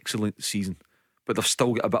of an excellent season, but they've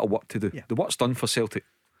still got a bit of work to do. The work's done for Celtic.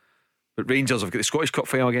 But Rangers have got the Scottish Cup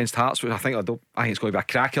final against Hearts, which I think it's going to be a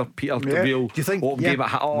cracker, Peter. The real do you think, open game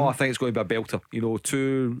at I think it's going to be a belter.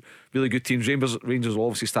 2 really good teams. Rangers will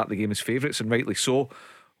obviously start the game as favourites, and rightly so,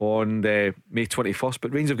 on May 21st.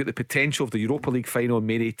 But Rangers have got the potential of the Europa League final on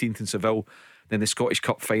May 18th in Seville, then the Scottish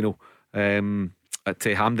Cup final at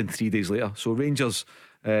Hampden 3 days later. So Rangers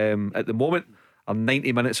at the moment are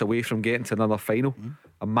 90 minutes away from getting to another final.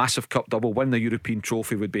 A massive cup double, win the European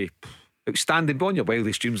trophy would be outstanding, beyond your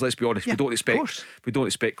wildest dreams. Let's be honest. We don't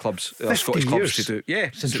expect clubs, Scottish clubs, to do.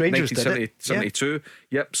 Since Rangers 1972.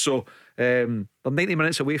 So they're 90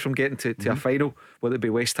 minutes away from getting to a final, whether it be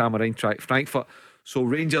West Ham or Eintracht Frankfurt. So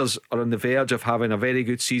Rangers are on the verge of having a very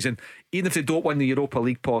good season. Even if they don't win the Europa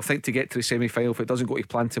League, Paul, I think to get to the semi-final, if it doesn't go to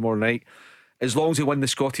plan tomorrow night, as long as they win the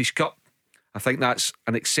Scottish Cup, I think that's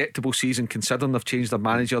an acceptable season, considering they've changed their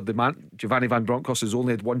manager. Giovanni Van Bronckhorst has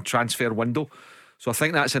only had 1 transfer window, so I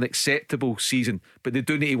think that's an acceptable season. But they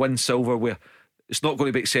do need to win silverware. It's not going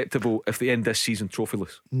to be acceptable if they end this season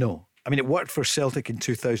trophyless. No. I mean, it worked for Celtic in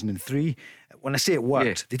 2003. When I say it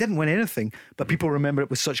worked, they didn't win anything, but people remember it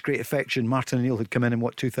with such great affection. Martin O'Neill had come in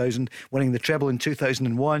what, 2000, winning the treble in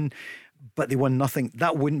 2001. but they won nothing.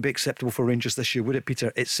 That wouldn't be acceptable for Rangers this year, would it,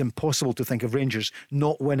 Peter? It's impossible to think of Rangers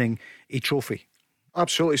not winning a trophy.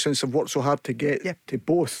 Absolutely, since they've worked so hard to get to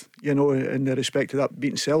both, you know, in the respect of that,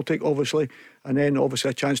 beating Celtic obviously, and then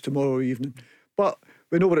obviously a chance tomorrow evening. But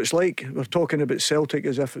we know what it's like. We're talking about Celtic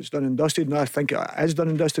as if it's done and dusted, and I think it is done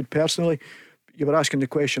and dusted personally. You were asking the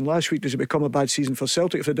question last week, does it become a bad season for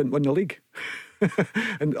Celtic if they didn't win the league?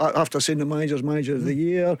 And after saying the manager of the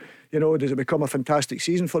year, you know, does it become a fantastic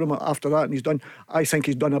season for him after that? And I think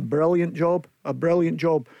he's done a brilliant job.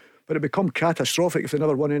 But it become catastrophic if they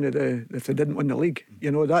never won if they didn't win the league.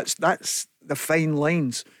 You know, that's the fine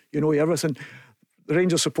lines. You know, everything. The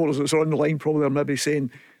Rangers supporters that's on the line probably are maybe saying,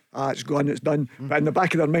 it's gone, it's done. But in the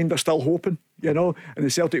back of their mind, they're still hoping, you know. And the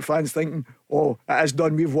Celtic fans thinking, oh, it is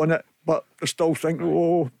done, we've won it. But they're still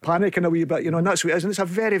thinking, panicking a wee bit, you know. And that's what it is. And it's a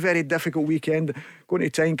very, very difficult weekend. Going to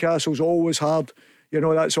Tynecastle's always hard. You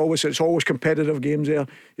know, it's always competitive games there,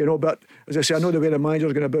 you know. But as I say, I know the way the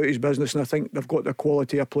manager's going about his business, and I think they've got the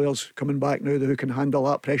quality of players coming back now who can handle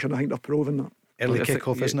that pressure, and I think they've proven that. Early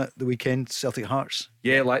kick-off, isn't it? The weekend, Celtic Hearts.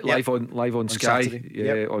 Yeah, live on Sky. Saturday.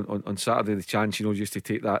 Yeah, on Saturday, the chance, you know, just to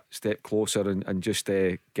take that step closer and just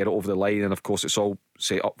get it over the line. And of course, it's all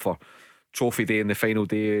set up for Trophy Day and the final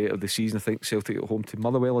day of the season. I think Celtic at home to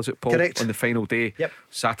Motherwell, is it, Paul? Correct. On the final day,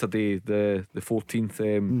 Saturday, the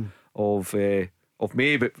 14th of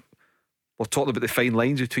May. But we're talking about the fine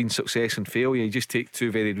lines between success and failure. You just take two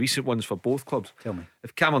very recent ones for both clubs. Tell me.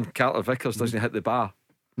 If Cameron Carter-Vickers doesn't hit the bar,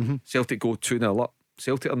 Celtic go 2-0 up.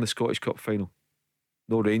 Celtic in the Scottish Cup final.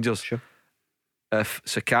 No Rangers. Sure. If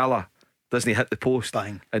Sakala doesn't hit the post,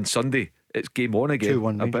 bang, and Sunday it's game on again.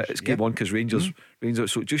 2-1 a bit. It's game on because Rangers.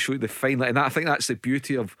 So it just show the fine line, and I think that's the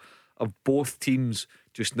beauty of both teams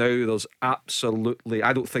just now. There's absolutely,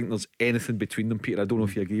 I don't think there's anything between them, Peter. I don't know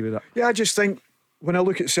if you agree with that. Yeah, I just think when I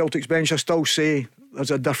look at Celtic's bench, I still say there's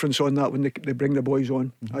a difference on that when they bring the boys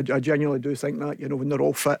on. I genuinely do think that, you know, when they're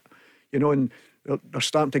all fit, you know, and they're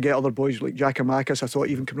starting to get other boys like Giakoumakis. I thought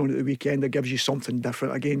even coming on at the weekend, it gives you something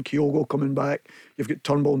different. Again, Kyogo coming back, you've got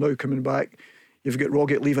Turnbull now coming back, you've got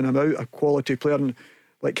Rogic leaving him out, a quality player, and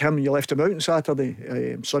like him, you left him out on Sunday,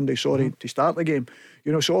 to start the game.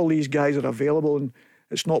 You know, so all these guys are available, and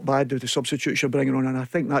it's not bad with the substitutes you're bringing on. And I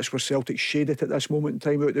think that's where Celtic shade it at this moment in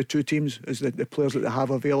time out of the two teams, is the players that they have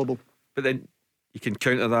available. But then you can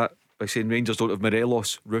counter that by saying Rangers don't have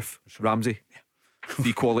Morelos, Roof, Ramsey.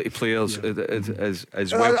 The quality players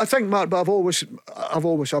as well. I think, Mark, but I've always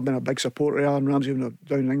been a big supporter of Aaron Ramsey when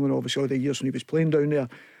down in England, obviously all the years when he was playing down there,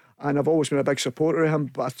 and I've always been a big supporter of him.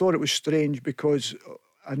 But I thought it was strange because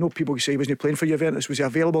I know people say, wasn't he playing for Juventus? Was he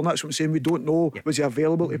available? And that's what I'm saying. We don't know. Was he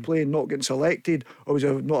available to play and not getting selected, or was he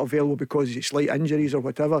not available because of slight injuries or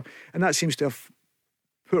whatever? And that seems to have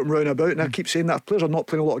put him round about. And I keep saying that if players are not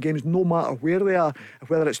playing a lot of games, no matter where they are,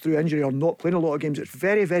 whether it's through injury or not playing a lot of games, it's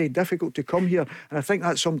very, very difficult to come here. And I think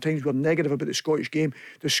that sometimes we're negative about the Scottish game.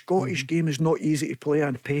 The Scottish game is not easy to play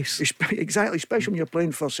on. Pace. Exactly, especially when you're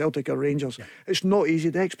playing for Celtic or Rangers. It's not easy.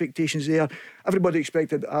 The expectations there. Everybody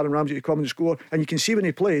expected Aaron Ramsey to come and score, and you can see when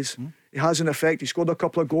he plays, he has an effect. He scored a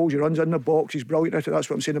couple of goals, he runs in the box, he's brilliant at it. That's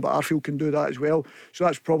what I'm saying about Arfield can do that as well. So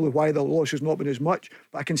that's probably why the loss has not been as much.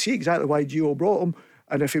 But I can see exactly why Gio brought him.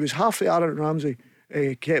 And if he was half the Aaron Ramsey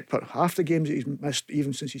kept half the games that he's missed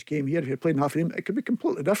even since he came here, if he had played half of them, it could be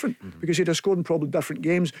completely different, because he'd have scored in probably different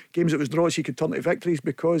games that was draws he could turn to victories,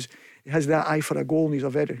 because he has that eye for a goal, and he's a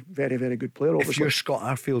very, very, very good player, obviously. If you're Scott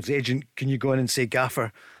Arfield's agent, can you go in and say,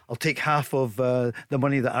 Gaffer, I'll take half of the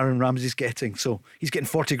money that Aaron Ramsey's getting, so he's getting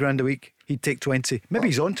 40 grand a week, he'd take 20, maybe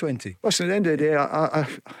he's on 20. Listen, at the end of the day,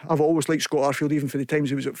 I've always liked Scott Arfield, even for the times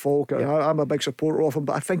he was at Falk. I'm a big supporter of him,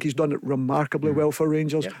 but I think he's done it remarkably well for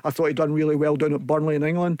Rangers. I thought he'd done really well down at Burnley in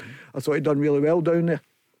England. I thought he'd done really well down there.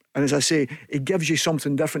 And as I say, he gives you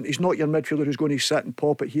something different. He's not your midfielder who's going to sit and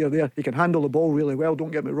pop it here there. He can handle the ball really well,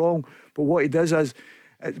 don't get me wrong, but what he does is,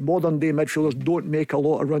 modern day midfielders don't make a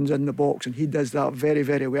lot of runs in the box, and he does that very,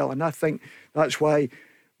 very well. And I think that's why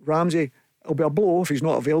Ramsey, it'll be a blow if he's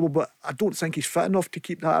not available, but I don't think he's fit enough to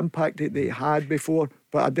keep that impact that he had before.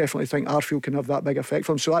 But I definitely think Arfield can have that big effect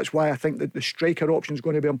for him. So that's why I think that the striker option is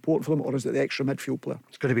going to be important for them, or is it the extra midfield player?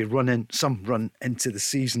 It's going to be some run into the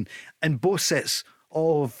season. And both sets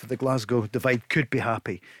of the Glasgow divide could be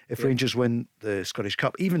happy if Rangers win the Scottish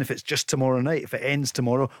Cup, even if it's just tomorrow night, if it ends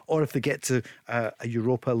tomorrow, or if they get to a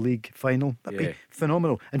Europa League final. That'd be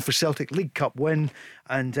phenomenal. And for Celtic, League Cup win,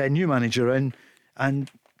 and a new manager in, and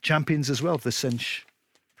champions as well of the Cinch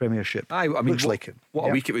Premiership. I mean, looks like it. What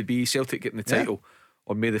a week it would be. Celtic getting the title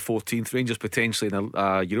on May the 14th, Rangers potentially in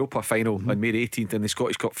a Europa final on May the 18th, and the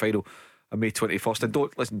Scottish Cup final on May 21st.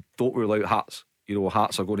 And don't rule out Hearts. You know,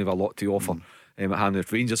 Hearts are going to have a lot to offer at hand.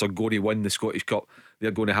 If Rangers are going to win the Scottish Cup,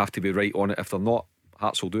 they're going to have to be right on it. If they're not,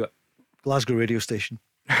 Hearts will do it. Glasgow radio station.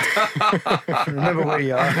 Remember where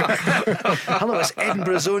you are. Hello, it's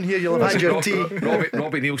Edinburgh Zone here. You'll have had your tea.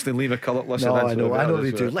 Robbie Nielsen and Lee McCulloch listen. No, I know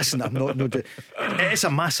they do. Listen, I'm not. No, it's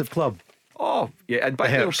a massive club. Oh yeah, and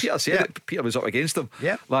Peter said it. Peter was up against them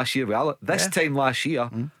last year. Well, this time last year,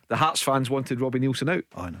 the Hearts fans wanted Robbie Nielsen out.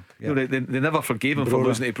 I know. You know, they never forgave him for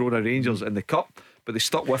losing to Brona Rangers in the cup, but they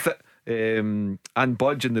stuck with it. And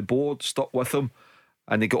Budge and the board stuck with him.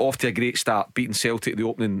 And they got off to a great start, beating Celtic the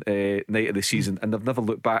opening night of the season, and they've never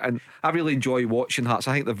looked back. And I really enjoy watching Hearts.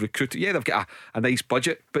 I think they've recruited, they've got a nice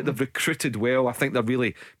budget, but they've recruited well. I think they're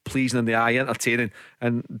really pleasing in the eye, entertaining,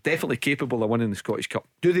 and definitely capable of winning the Scottish Cup.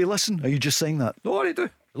 Do they listen? Are you just saying that? No, they do.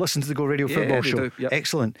 Listen to the Go Radio Football Show. Do, yep.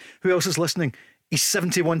 Excellent. Who else is listening? He's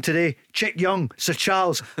 71 today. Chick Young, Sir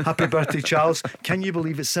Charles. Happy birthday, Charles. Can you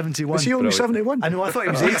believe it's 71? Is he only 71? I know, I thought he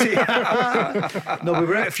was 80. No, we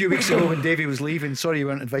were out a few weeks ago when Davey was leaving. Sorry you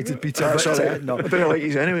weren't invited, Peter. No, I don't like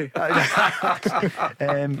these anyway.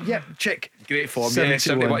 Chick. Great form.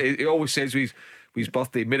 71. He always says his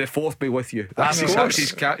birthday, may the 4th be with you. That's his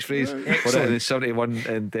catchphrase. Excellent. It's 71,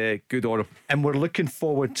 and good on him. And we're looking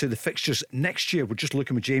forward to the fixtures next year. We're just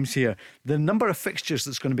looking with James here. The number of fixtures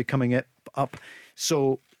that's going to be coming up.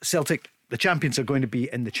 So Celtic, the champions, are going to be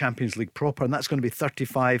in the Champions League proper, and that's going to be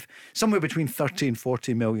 35, somewhere between 30 and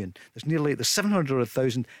 40 million. There's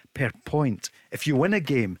 700,000 per point. If you win a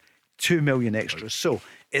game, 2 million extras. So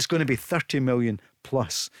it's going to be 30 million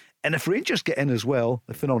plus. And if Rangers get in as well,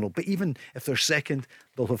 they're phenomenal. But even if they're second,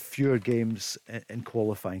 they'll have fewer games in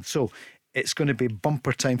qualifying. So it's going to be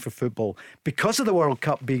bumper time for football. Because of the World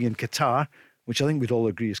Cup being in Qatar, which I think we'd all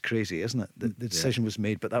agree is crazy, isn't it? The decision was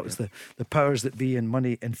made, but that was the powers that be in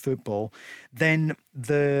money in football. Then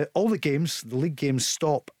all the games, the league games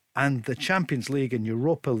stop, and the Champions League and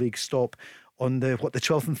Europa League stop on the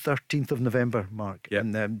 12th and 13th of November, Mark. Yep.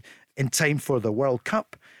 And in time for the World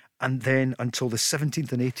Cup. And then until the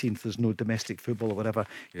 17th and 18th, there's no domestic football or whatever.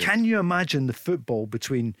 Yes. Can you imagine the football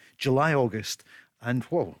between July, August and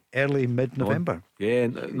early mid-November?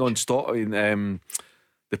 Non-stop. The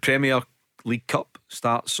Premier League Cup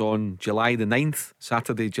starts on July the 9th,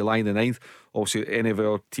 Saturday, July the 9th. Obviously, any of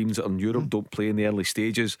our teams that are in Europe don't play in the early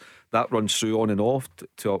stages. That runs through on and off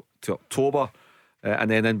to October.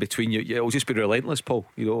 And then in between, it'll just be relentless, Paul.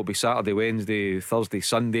 It'll be Saturday, Wednesday, Thursday,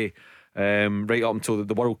 Sunday. Right up until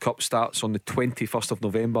the World Cup starts on the 21st of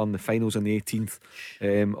November, and the finals on the 18th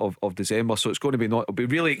of December. So it's going to be it'll be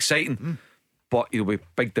really exciting, but it'll be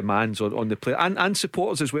big demands on the player and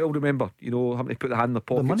supporters as well. Remember, having to put the hand in their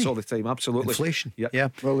pockets all the time. Absolutely, inflation. Yeah.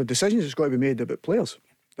 Well, the decisions has got to be made about players.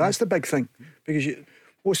 That's the big thing, because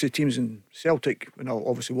most of the teams in Celtic, and I'll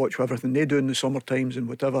obviously watch everything they do in the summer times and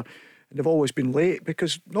whatever. They've always been late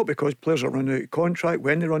not because players are running out of contract.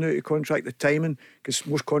 When they run out of contract, the timing, because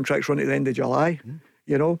most contracts run at the end of July.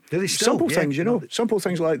 Do they still? Simple things, simple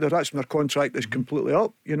things like that's when their contract is completely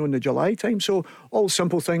up, in the July time. So all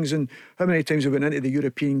simple things. And how many times have they went into the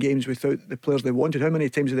European games without the players they wanted? How many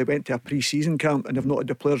times have they went to a pre-season camp and have not had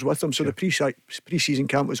the players with them? So the pre-season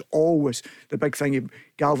camp was always the big thing, of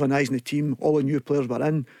galvanising the team. All the new players were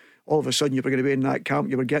in. All of a sudden you were going to be in that camp,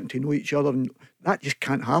 you were getting to know each other, and that just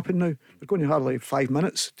can't happen now. They're going to have like 5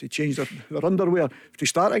 minutes to change their underwear to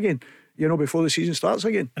start again, before the season starts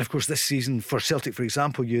again. And of course this season for Celtic, for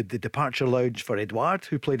example, you had the departure lounge for Edouard,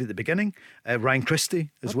 who played at the beginning, Ryan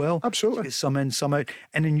Christie as well. Absolutely. Some in, some out.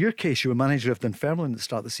 And in your case, you were manager of Dunfermline at the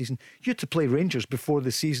start of the season. You had to play Rangers before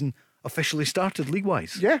the season officially started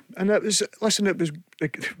league-wise. Yeah, and it was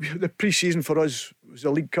the pre-season for us was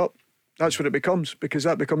the League Cup. That's what it becomes, because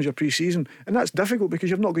that becomes your pre-season, and that's difficult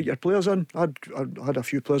because you've not got your players in. I had a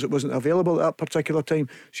few players that wasn't available at that particular time,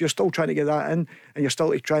 so you're still trying to get that in, and you're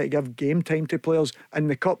still trying to give game time to players in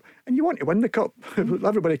the cup, and you want to win the cup.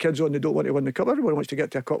 Everybody kids on, they don't want to win the cup. Everybody wants to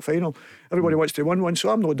get to a cup final. Everybody wants to win one.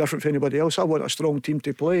 So I'm no different from anybody else. I want a strong team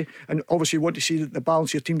to play, and obviously you want to see the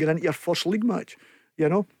balance of your team get into your first league match.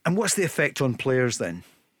 And what's the effect on players then?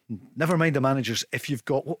 Never mind the managers. If you've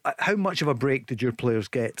got, how much of a break did your players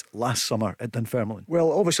get last summer at Dunfermline?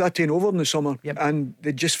 Well, obviously I taken over in the summer, and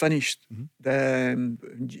they just finished.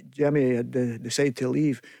 Jimmy had decided to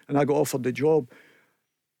leave, and I got offered the job.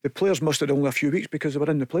 The players must have only a few weeks because they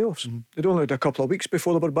were in the playoffs. They'd only had a couple of weeks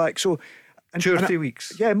before they were back. So. 2 or 3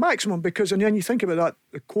 weeks. Yeah, maximum, because and then you think about that,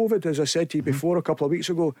 the COVID, as I said to you before a couple of weeks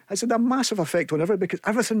ago, has had a massive effect on everything, because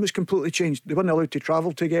everything was completely changed. They weren't allowed to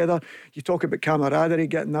travel together. You talk about camaraderie,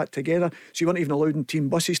 getting that together. So you weren't even allowed in team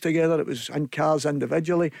buses together. It was in cars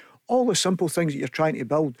individually. all the simple things that you're trying to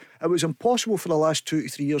build. It was impossible for the last 2 to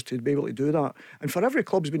 3 years to be able to do that, and for every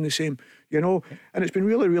club's been the same, and it's been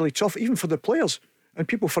really, really tough, even for the players. And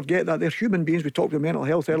people forget that they're human beings. We talked about mental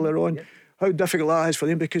health earlier on, how difficult that is for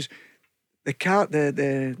them, because the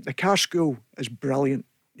car school is brilliant.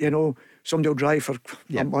 Somebody will drive for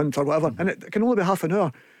a month or whatever, and it can only be half an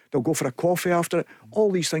hour. They'll go for a coffee after it. All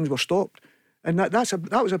these things were stopped. And that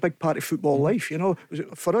was a big part of football life,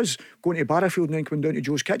 For us, going to Barrowfield and then coming down to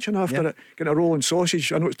Joe's Kitchen after it, getting a rolling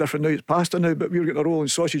sausage. I know it's different now, it's pasta now, but we were getting a rolling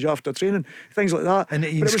sausage after training, things like that. And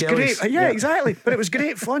but it was great. Yeah, exactly. But it was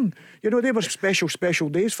great fun. They were special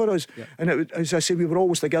days for us. And as I say, we were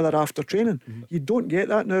always together after training. You don't get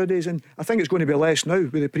that nowadays, and I think it's going to be less now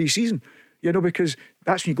with the pre-season, because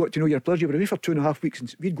that's when you got to know your players. You were away for 2.5 weeks,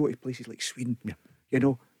 and we'd go to places like Sweden,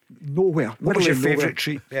 nowhere. What was your favourite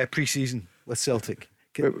treat pre-season with Celtic?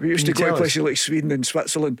 We used to go to places like Sweden and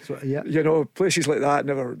Switzerland, places like that, and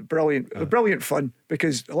they were brilliant. Brilliant fun,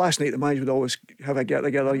 because last night the manager would always have a get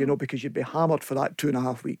together, because you'd be hammered for that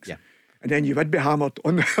 2.5 weeks. And then you would be hammered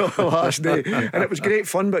on the last day. And it was great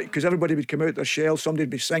fun, but because everybody would come out their shell, somebody would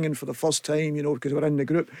be singing for the first time, because we're in the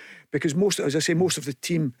group. Because most of the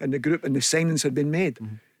team in the group and the signings had been made.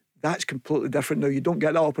 That's completely different now. You don't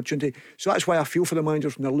get that opportunity. So that's why I feel for the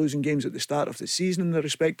managers when they're losing games at the start of the season in the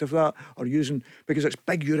respect of that, or because it's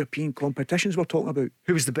big European competitions we're talking about.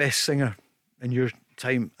 Who was the best singer in your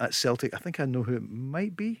time at Celtic? I think I know who it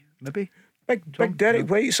might be, maybe. Big Derek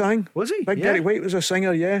White sang. Was he? Derek White was a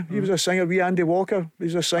singer, He was a singer. Andy Walker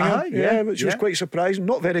was a singer. Which was quite surprising.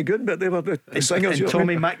 Not very good, but they were the singers. And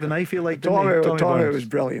Tommy McDonough, you like Tommy was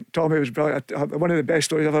brilliant. Tommy was brilliant. One of the best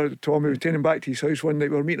stories I've heard. Tommy was taking him back to his house one night.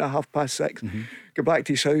 We were meeting at 6:30. Go back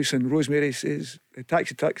to his house, and Rosemary says,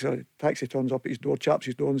 taxi turns up at his door, chaps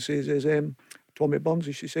his door, and says, Tommy Burns,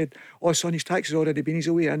 she said, "Oh son, his taxi's already been, he's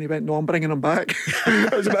away." And he went, "No, I'm bringing him back."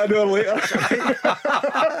 It was about an hour later.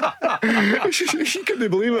 she couldn't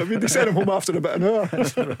believe it. I mean, they sent him home after about an hour.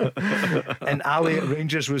 And Ali at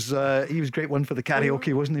Rangers was he was a great one for the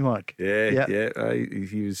karaoke, wasn't he, Mark? Yeah.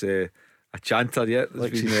 He was a chanter.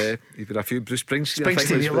 He's been a few Bruce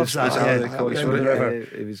Springsteen. He loves that.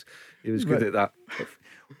 He was good at that.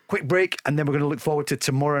 Quick break, and then we're going to look forward to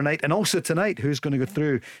tomorrow night, and also tonight, who's going to go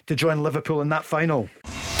through to join Liverpool in that final.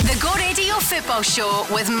 The Go Radio Football Show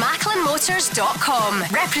with MacklinMotors.com,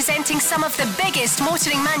 representing some of the biggest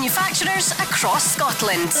motoring manufacturers across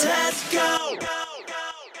Scotland. Let's go!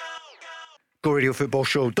 Go Radio Football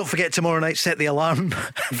Show. Don't forget, tomorrow night, set the alarm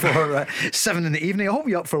for 7 in the evening. I hope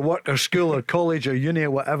you're up for work or school or college or uni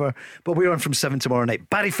or whatever, but we're on from 7 tomorrow night.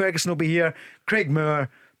 Barry Ferguson will be here, Craig Moore,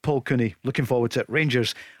 Paul Cooney. Looking forward to it.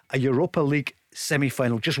 Rangers, a Europa League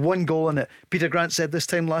semi-final, just one goal in it. Peter Grant said this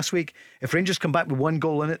time last week, if Rangers come back with one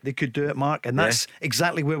goal in it, they could do it, Mark, and that's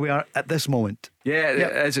exactly where we are at this moment.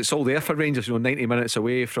 It's all there for Rangers. 90 minutes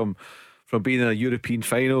away from being in a European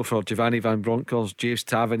final for Giovanni Van Bronckhorst, James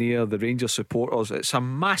Tavernier, the Rangers supporters. It's a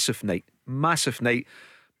massive night.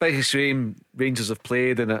 Biggest game Rangers have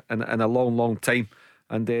played in a long time,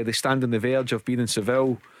 and they stand on the verge of being in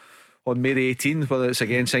Seville on May the 18th, whether it's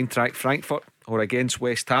against Eintracht Frankfurt or against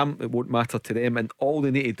West Ham. It won't matter to them, and all they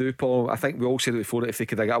need to do, Paul, I think we all said it before, if they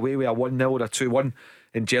could get away with a 1-0 or a 2-1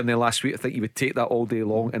 in Germany last week, I think you would take that all day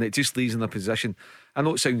long, and it just leaves in a position. I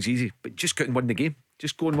know it sounds easy, but just go and win the game.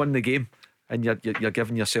 Just go and win the game, and you're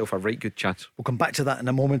giving yourself a right good chance. We'll come back to that in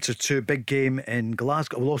a moment or two. Big game in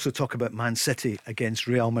Glasgow. We'll also talk about Man City against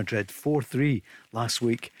Real Madrid, 4-3 last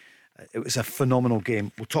week. It was a phenomenal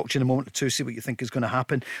game. We'll talk to you in a moment or two, see what you think is going to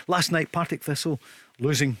happen. Last night, Partick Thistle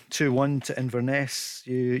losing 2-1 to Inverness.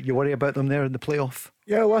 You worry about them there in the playoff?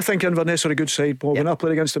 Yeah, well, I think Inverness are a good side, Paul. When I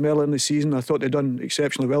played against them earlier in the season, I thought they'd done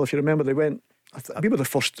exceptionally well. If you remember, they went, we were the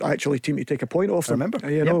first actually team to take a point off them. I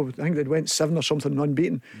remember. I think they went 7 or something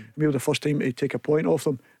unbeaten. We were the first team to take a point off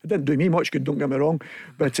them. It didn't do me much good, don't get me wrong,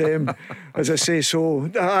 but as I say, so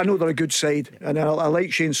I know they're a good side, and I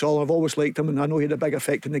like Shane Saul. I've always liked him, and I know he had a big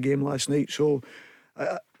effect in the game last night. So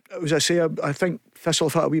as I say, I think Thistle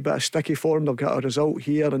have had a wee bit of sticky form. They'll get a result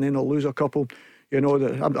here and then they'll lose a couple.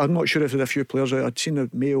 I'm not sure if there's a few players out. I'd seen the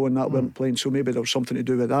Mayo and that weren't playing, so maybe there was something to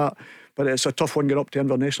do with that. But it's a tough one getting up to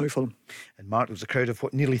Inverness now for them. And Mark, there was a crowd of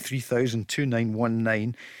nearly 3,000,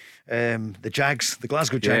 2,919. The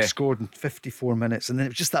Glasgow Jags scored in 54 minutes, and then it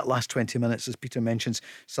was just that last 20 minutes, as Peter mentions,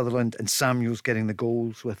 Sutherland and Samuels getting the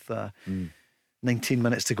goals with 19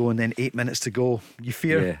 minutes to go and then 8 minutes to go. You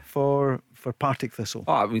fear for Partick Thistle?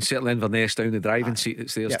 I mean, certainly Inverness down the driving seat.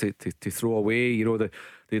 It's theirs to throw away.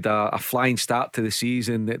 They had a flying start to the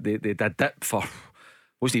season. They had a dip for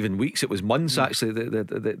wasn't even weeks, it was months actually.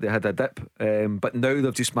 They had a dip, but now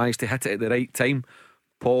they've just managed to hit it at the right time.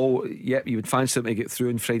 Paul, yep, you would fancy them to get through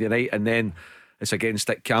on Friday night, and then it's against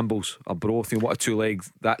Dick Campbell's Arbroath. What a two legs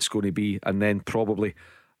that's going to be, and then probably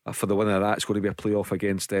for the winner of that, it's going to be a playoff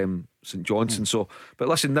against St Johnstone. So, but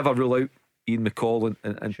listen, never rule out Ian McCall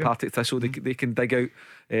and sure. Partick Thistle. They can dig out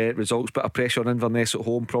results. Bit of pressure on Inverness at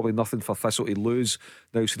home, probably nothing for Thistle to lose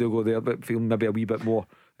now, so they'll go there but feel maybe a wee bit more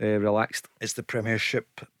relaxed. It's the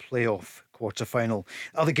Premiership playoff quarter-final.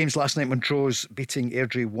 Other games last night: Montrose beating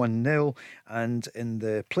Airdrie 1-0, and in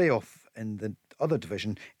the playoff in the other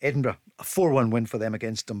division, Edinburgh, a 4-1 win for them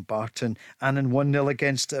against Dumbarton, and in 1-0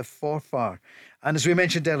 against Forfar. And as we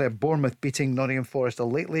mentioned earlier, Bournemouth beating Nottingham Forest, a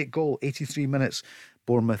late goal, 83 minutes.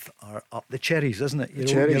 Bournemouth are up the cherries, isn't it?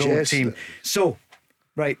 Your old team. So,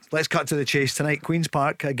 right, let's cut to the chase tonight. Queen's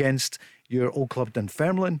Park against your old club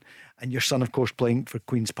Dunfermline, and your son, of course, playing for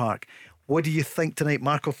Queen's Park. What do you think tonight,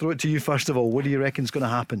 Mark? I'll throw it to you first of all. What do you reckon is going to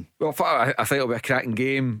happen? Well, I think it'll be a cracking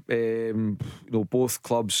game. Both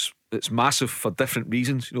clubs, it's massive for different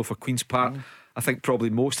reasons. For Queen's Park, I think probably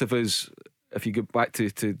most of us, if you go back to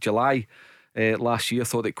July last year,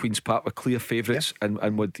 thought that Queen's Park were clear favourites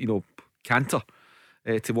and would canter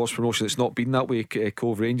towards promotion. It's not been that way.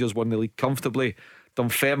 Cove Rangers won the league comfortably.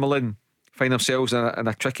 Dunfermline find themselves in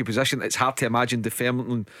a tricky position. It's hard to imagine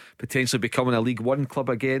Dunfermline potentially becoming a League One club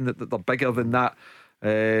again, that they're bigger than that.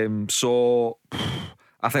 So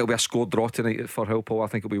I think it'll be a score draw tonight for Hull. I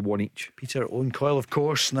think it'll be one each. Peter, Owen Coyle, of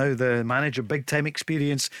course, now the manager, big time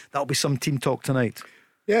experience. That'll be some team talk tonight.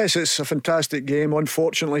 Yes, it's a fantastic game,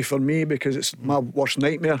 unfortunately for me, because it's my worst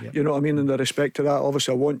nightmare. You know what I mean? In the respect to that,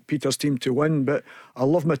 obviously I want Peter's team to win, but I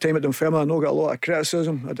love my time at Dunfermline. I know I got a lot of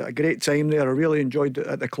criticism. I had a great time there. I really enjoyed it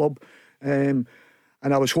at the club, and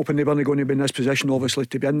I was hoping they weren't going to be in this position, obviously,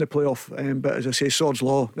 to be in the playoff. But as I say, sod's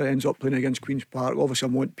law, that ends up playing against Queen's Park. Obviously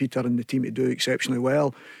I want Peter and the team to do exceptionally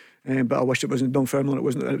well. But I wish it wasn't Dunfermline. It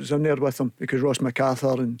was in there with them, because Ross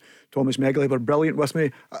MacArthur and Thomas Megley were brilliant with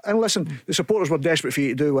me. And listen, the supporters were desperate for you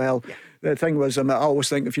to do well. The thing was, I always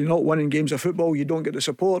think if you're not winning games of football, you don't get the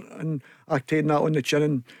support. And I taken that on the chin.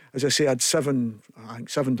 And as I say, I had seven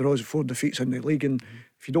draws, 4 defeats in the league. And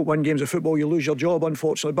if you don't win games of football, you lose your job,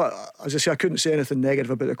 unfortunately. But as I say, I couldn't say anything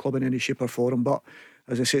negative about the club in any shape or form. But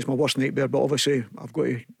as I say, it's my worst nightmare. But obviously I've got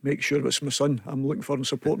to make sure it's my son I'm looking for and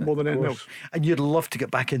support more than anything else. And you'd love to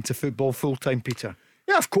get back into football full time, Peter?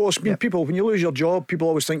 Yeah, of course. I mean, people, when you lose your job, people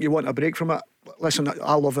always think you want a break from it. Listen,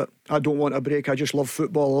 I love it. I don't want a break. I just love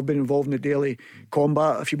football. I've been involved in the daily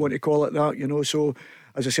combat, if you want to call it that, So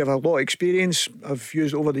as I say, I've a lot of experience I've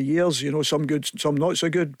used over the years, some good, some not so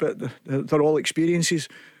good, but they're all experiences.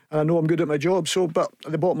 And I know I'm good at my job. But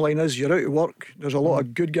the bottom line is, you're out of work. There's a lot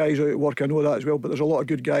of good guys out of work. I know that as well. But there's a lot of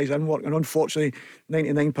good guys in work, and unfortunately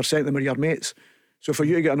 99% of them are your mates. So for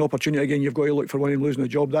you to get an opportunity again, you've got to look for one and losing a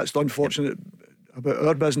job. That's the unfortunate about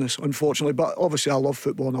our business, unfortunately. But obviously I love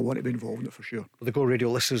football and I want to be involved in it for sure. Well, the Go Radio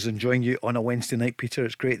listeners enjoying you on a Wednesday night, Peter.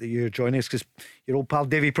 It's great that you're joining us, because your old pal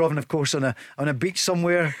Davy Provan, of course, on a beach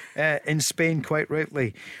somewhere in Spain, quite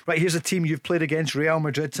rightly. Right, here's a team you've played against, Real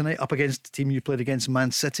Madrid tonight, up against a team you played against,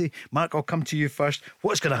 Man City. Mark, I'll come to you first.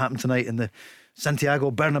 What's going to happen tonight in the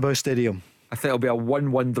Santiago Bernabeu Stadium? I think it'll be a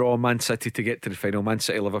 1-1 draw, Man City to get to the final. Man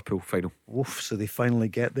City Liverpool final. Oof, so they finally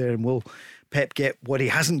get there, and will Pep get what he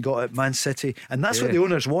hasn't got at Man City? And that's what the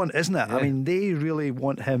owners want, isn't it? I mean, they really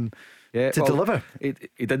want him to deliver. He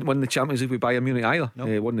didn't win the Champions League with Bayern Munich either.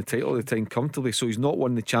 He won the title at the time comfortably, so he's not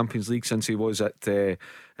won the Champions League since he was at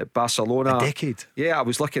Barcelona. A decade. Yeah, I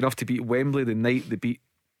was lucky enough to beat Wembley the night they beat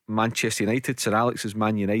Manchester United, Sir Alex's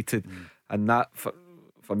Man United, and that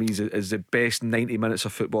for me is the best 90 minutes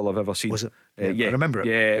of football I've ever seen. Was it? Yeah, I remember it.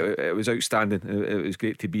 Yeah, it was outstanding. It was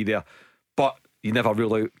great to be there. But you never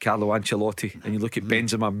rule out Carlo Ancelotti, and you look at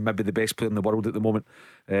Benzema, maybe the best player in the world at the moment.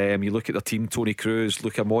 You look at their team, Toni Kroos,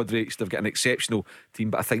 Luka Modric. They've got an exceptional team,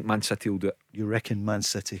 but I think Man City will do it. You reckon Man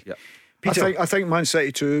City? Yeah. Peter? I think Man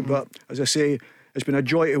City too. But as I say, it's been a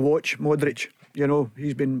joy to watch Modric.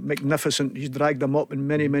 He's been magnificent. He's dragged them up in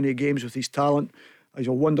many games with his talent. He's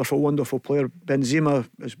a wonderful player. Benzema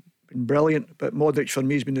has been brilliant, but Modric for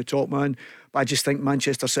me has been the top man. But I just think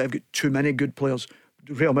Manchester City have got too many good players.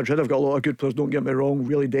 Real Madrid have got a lot of good players, don't get me wrong,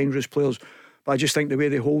 really dangerous players. But I just think the way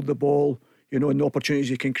they hold the ball, and the opportunities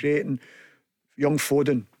you can create, and young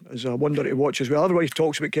Foden is a wonder to watch as well. Everybody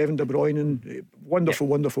talks about Kevin De Bruyne and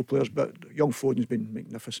wonderful players, but young Foden's been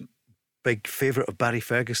magnificent. Big favourite of Barry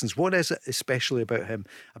Ferguson's. What is it especially about him?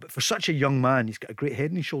 For such a young man, he's got a great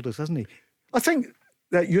head on his shoulders, hasn't he? I think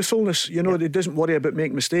that youthfulness, he doesn't worry about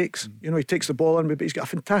making mistakes. He takes the ball in, but he's got a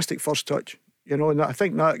fantastic first touch, and I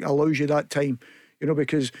think that allows you that time,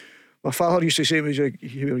 because my father used to say when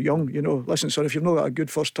you were young, listen son, if you've not got a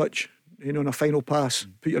good first touch, in a final pass,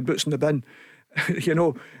 put your boots in the bin. you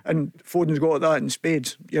know, and Foden's got that in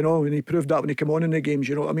spades, you know, and he proved that when he came on in the games,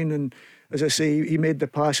 you know what I mean? And as I say, he made the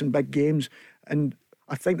pass in big games, and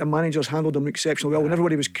I think the managers handled him exceptionally well. When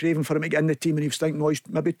everybody was craving for him to get in the team, and he was thinking, no, he's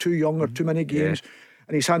maybe too young or too many games,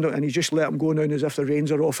 and he's just let him go now as if the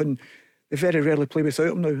reins are off, and they very rarely play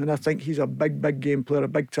without him now. And I think he's a big game player, a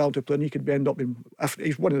big talented player, and he could end up in, if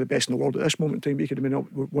he's one of the best in the world at this moment in time, he could have been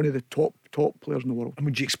one of the top players in the world. And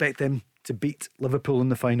would you expect them to beat Liverpool in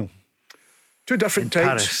the final? Two different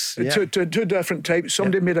types. Two different types.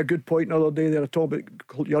 Somebody made a good point the other day. They were talking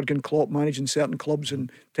about Jurgen Klopp managing certain clubs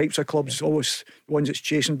and types of clubs, always the ones that's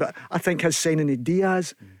chasing. But I think his signing of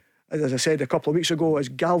Diaz, as I said a couple of weeks ago, has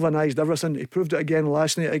galvanised everything. He proved it again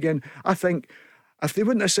last night again. I think if they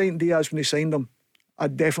wouldn't have signed Diaz when they signed him,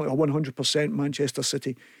 I'd definitely 100% Manchester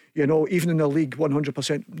City. You know, even in the league,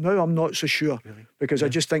 100%. Now I'm not so sure, because I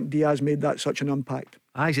just think Diaz made that such an impact.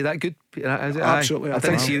 Is he that good? Absolutely. I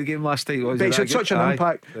didn't see the game last night. But it's had such an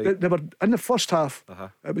impact. They were in the first half.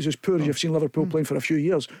 It was as poor as you've seen Liverpool playing for a few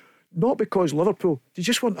years. Not because Liverpool, they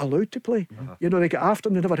just weren't allowed to play. You know, they got after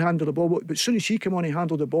him, they never handled the ball. But as soon as he came on, he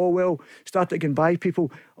handled the ball well, started getting by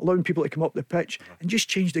people, allowing people to come up the pitch, and just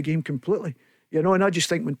changed the game completely. You know, and I just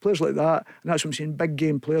think when players like that, and that's what I'm saying, big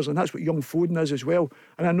game players, and that's what young Foden is as well.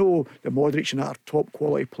 And I know the Modric and that are top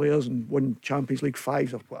quality players and won Champions League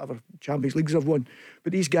 5s or whatever Champions Leagues have won.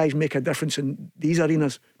 But these guys make a difference in these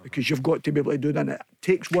arenas, because you've got to be able to do that. And it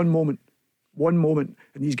takes one moment, and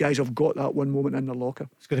these guys have got that one moment in their locker.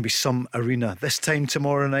 It's going to be some arena. This time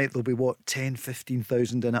tomorrow night, there'll be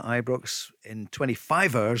 10,000-15,000 in at Ibrox. In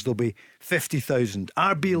 25 hours, there'll be 50,000.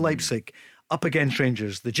 RB Leipzig up against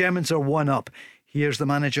Rangers. The Germans are 1 up. Here's the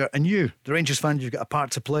manager, and you, the Rangers fan, you've got a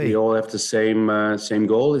part to play. We all have the same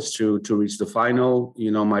goal, is to reach the final.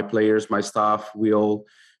 You know, my players, my staff, we all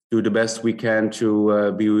do the best we can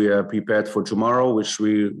to be prepared for tomorrow, which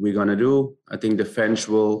we're going to do. I think the fans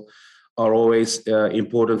are always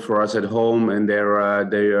important for us at home, and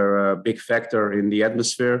they're a big factor in the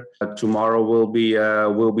atmosphere. Tomorrow will be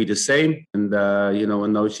the same, and you know,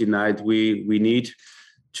 on Noche night we need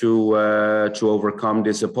to overcome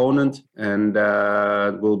this opponent, and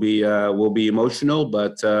we'll be emotional,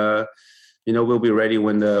 but you know, we'll be ready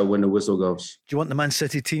when the whistle goes. Do you want the Man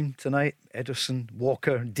City team tonight? Ederson,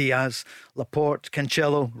 Walker, Diaz, Laporte,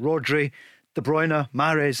 Cancelo, Rodri, De Bruyne,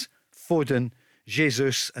 Mahrez, Foden,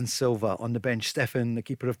 Jesus and Silva on the bench. Stefan, the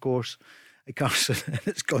keeper, of course. Carson,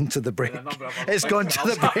 it's gone to the break. It's gone to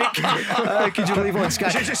the break. Could you believe on Sky?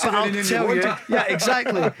 I'll tell you. Yeah,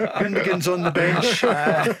 exactly. Gundogan's on the bench.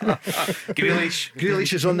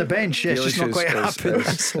 Grealish is on the bench. Yeah, it's just not quite happened.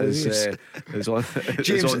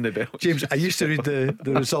 James on the bench. James, I used to read the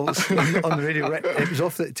results on the radio. It was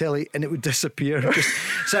off the telly and it would disappear. Just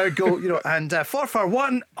so it would go, you know, and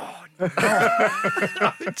 4-1. Oh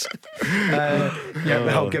no!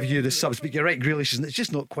 I'll give you the subs, but you're right. Grealish, it's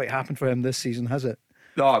just not quite happened for him this season, has it?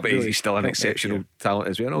 No, but he's still an exceptional talent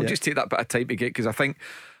as well. Just take that bit of time to get, because I think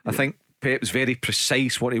Pep's very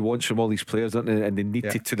precise what he wants from all these players, and they need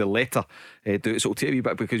to the letter do it. So it'll take a wee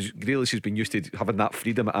bit, because Grealish has been used to having that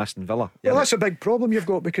freedom at Aston Villa. Well, that's a big problem you've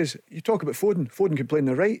got, because you talk about Foden. Foden can play in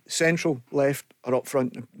the right, central, left, or up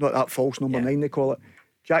front. Not that false number 9 they call it.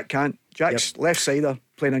 Jack can't. Jack's left-sider,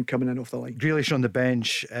 playing in, coming in off the line. Grealish on the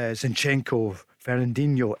bench, Zinchenko,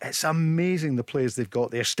 Fernandinho. It's amazing the players they've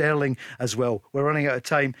got there. Sterling as well. We're running out of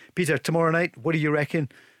time. Peter, tomorrow night, what do you reckon?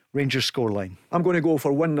 Rangers scoreline? I'm going to go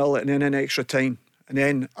for 1-0 and then in extra time, and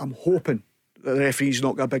then I'm hoping that the referee's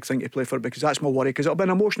not got a big thing to play for, because that's my worry, because it'll be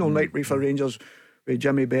an emotional night for Rangers with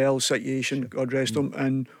Jimmy Bell's situation, God rest him,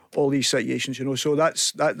 and all these situations, you know. So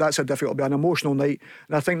that's a difficult, it'll be an emotional night,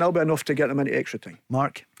 and I think that'll be enough to get them into extra time.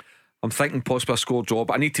 Mark? I'm thinking possibly a score draw,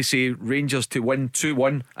 but I need to say Rangers to win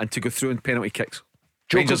 2-1 and to go through in penalty kicks.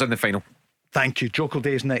 Rangers in the final. Thank you. Jokel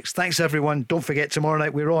Day's next. Thanks everyone. Don't forget, tomorrow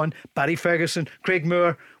night we're on. Barry Ferguson, Craig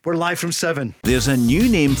Moore. We're live from 7. There's a new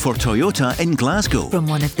name for Toyota in Glasgow. From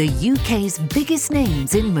one of the UK's biggest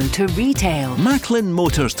names in motor retail. Macklin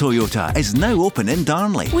Motors Toyota is now open in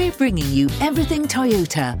Darnley. We're bringing you everything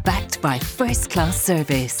Toyota, backed by first-class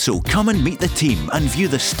service. So come and meet the team and view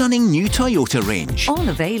the stunning new Toyota range. All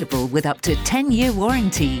available with up to 10-year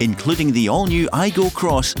warranty. Including the all-new Igo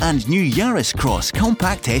Cross and new Yaris Cross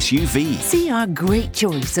compact SUV. See our great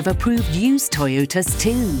choice of approved used Toyotas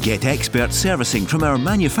too. Get expert servicing from our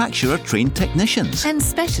manufacturer-trained technicians. And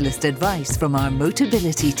specialist advice from our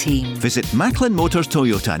Motability team. Visit Macklin Motors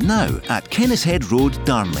Toyota now at Kennishead Road,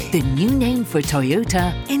 Darnley. The new name for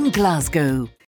Toyota in Glasgow.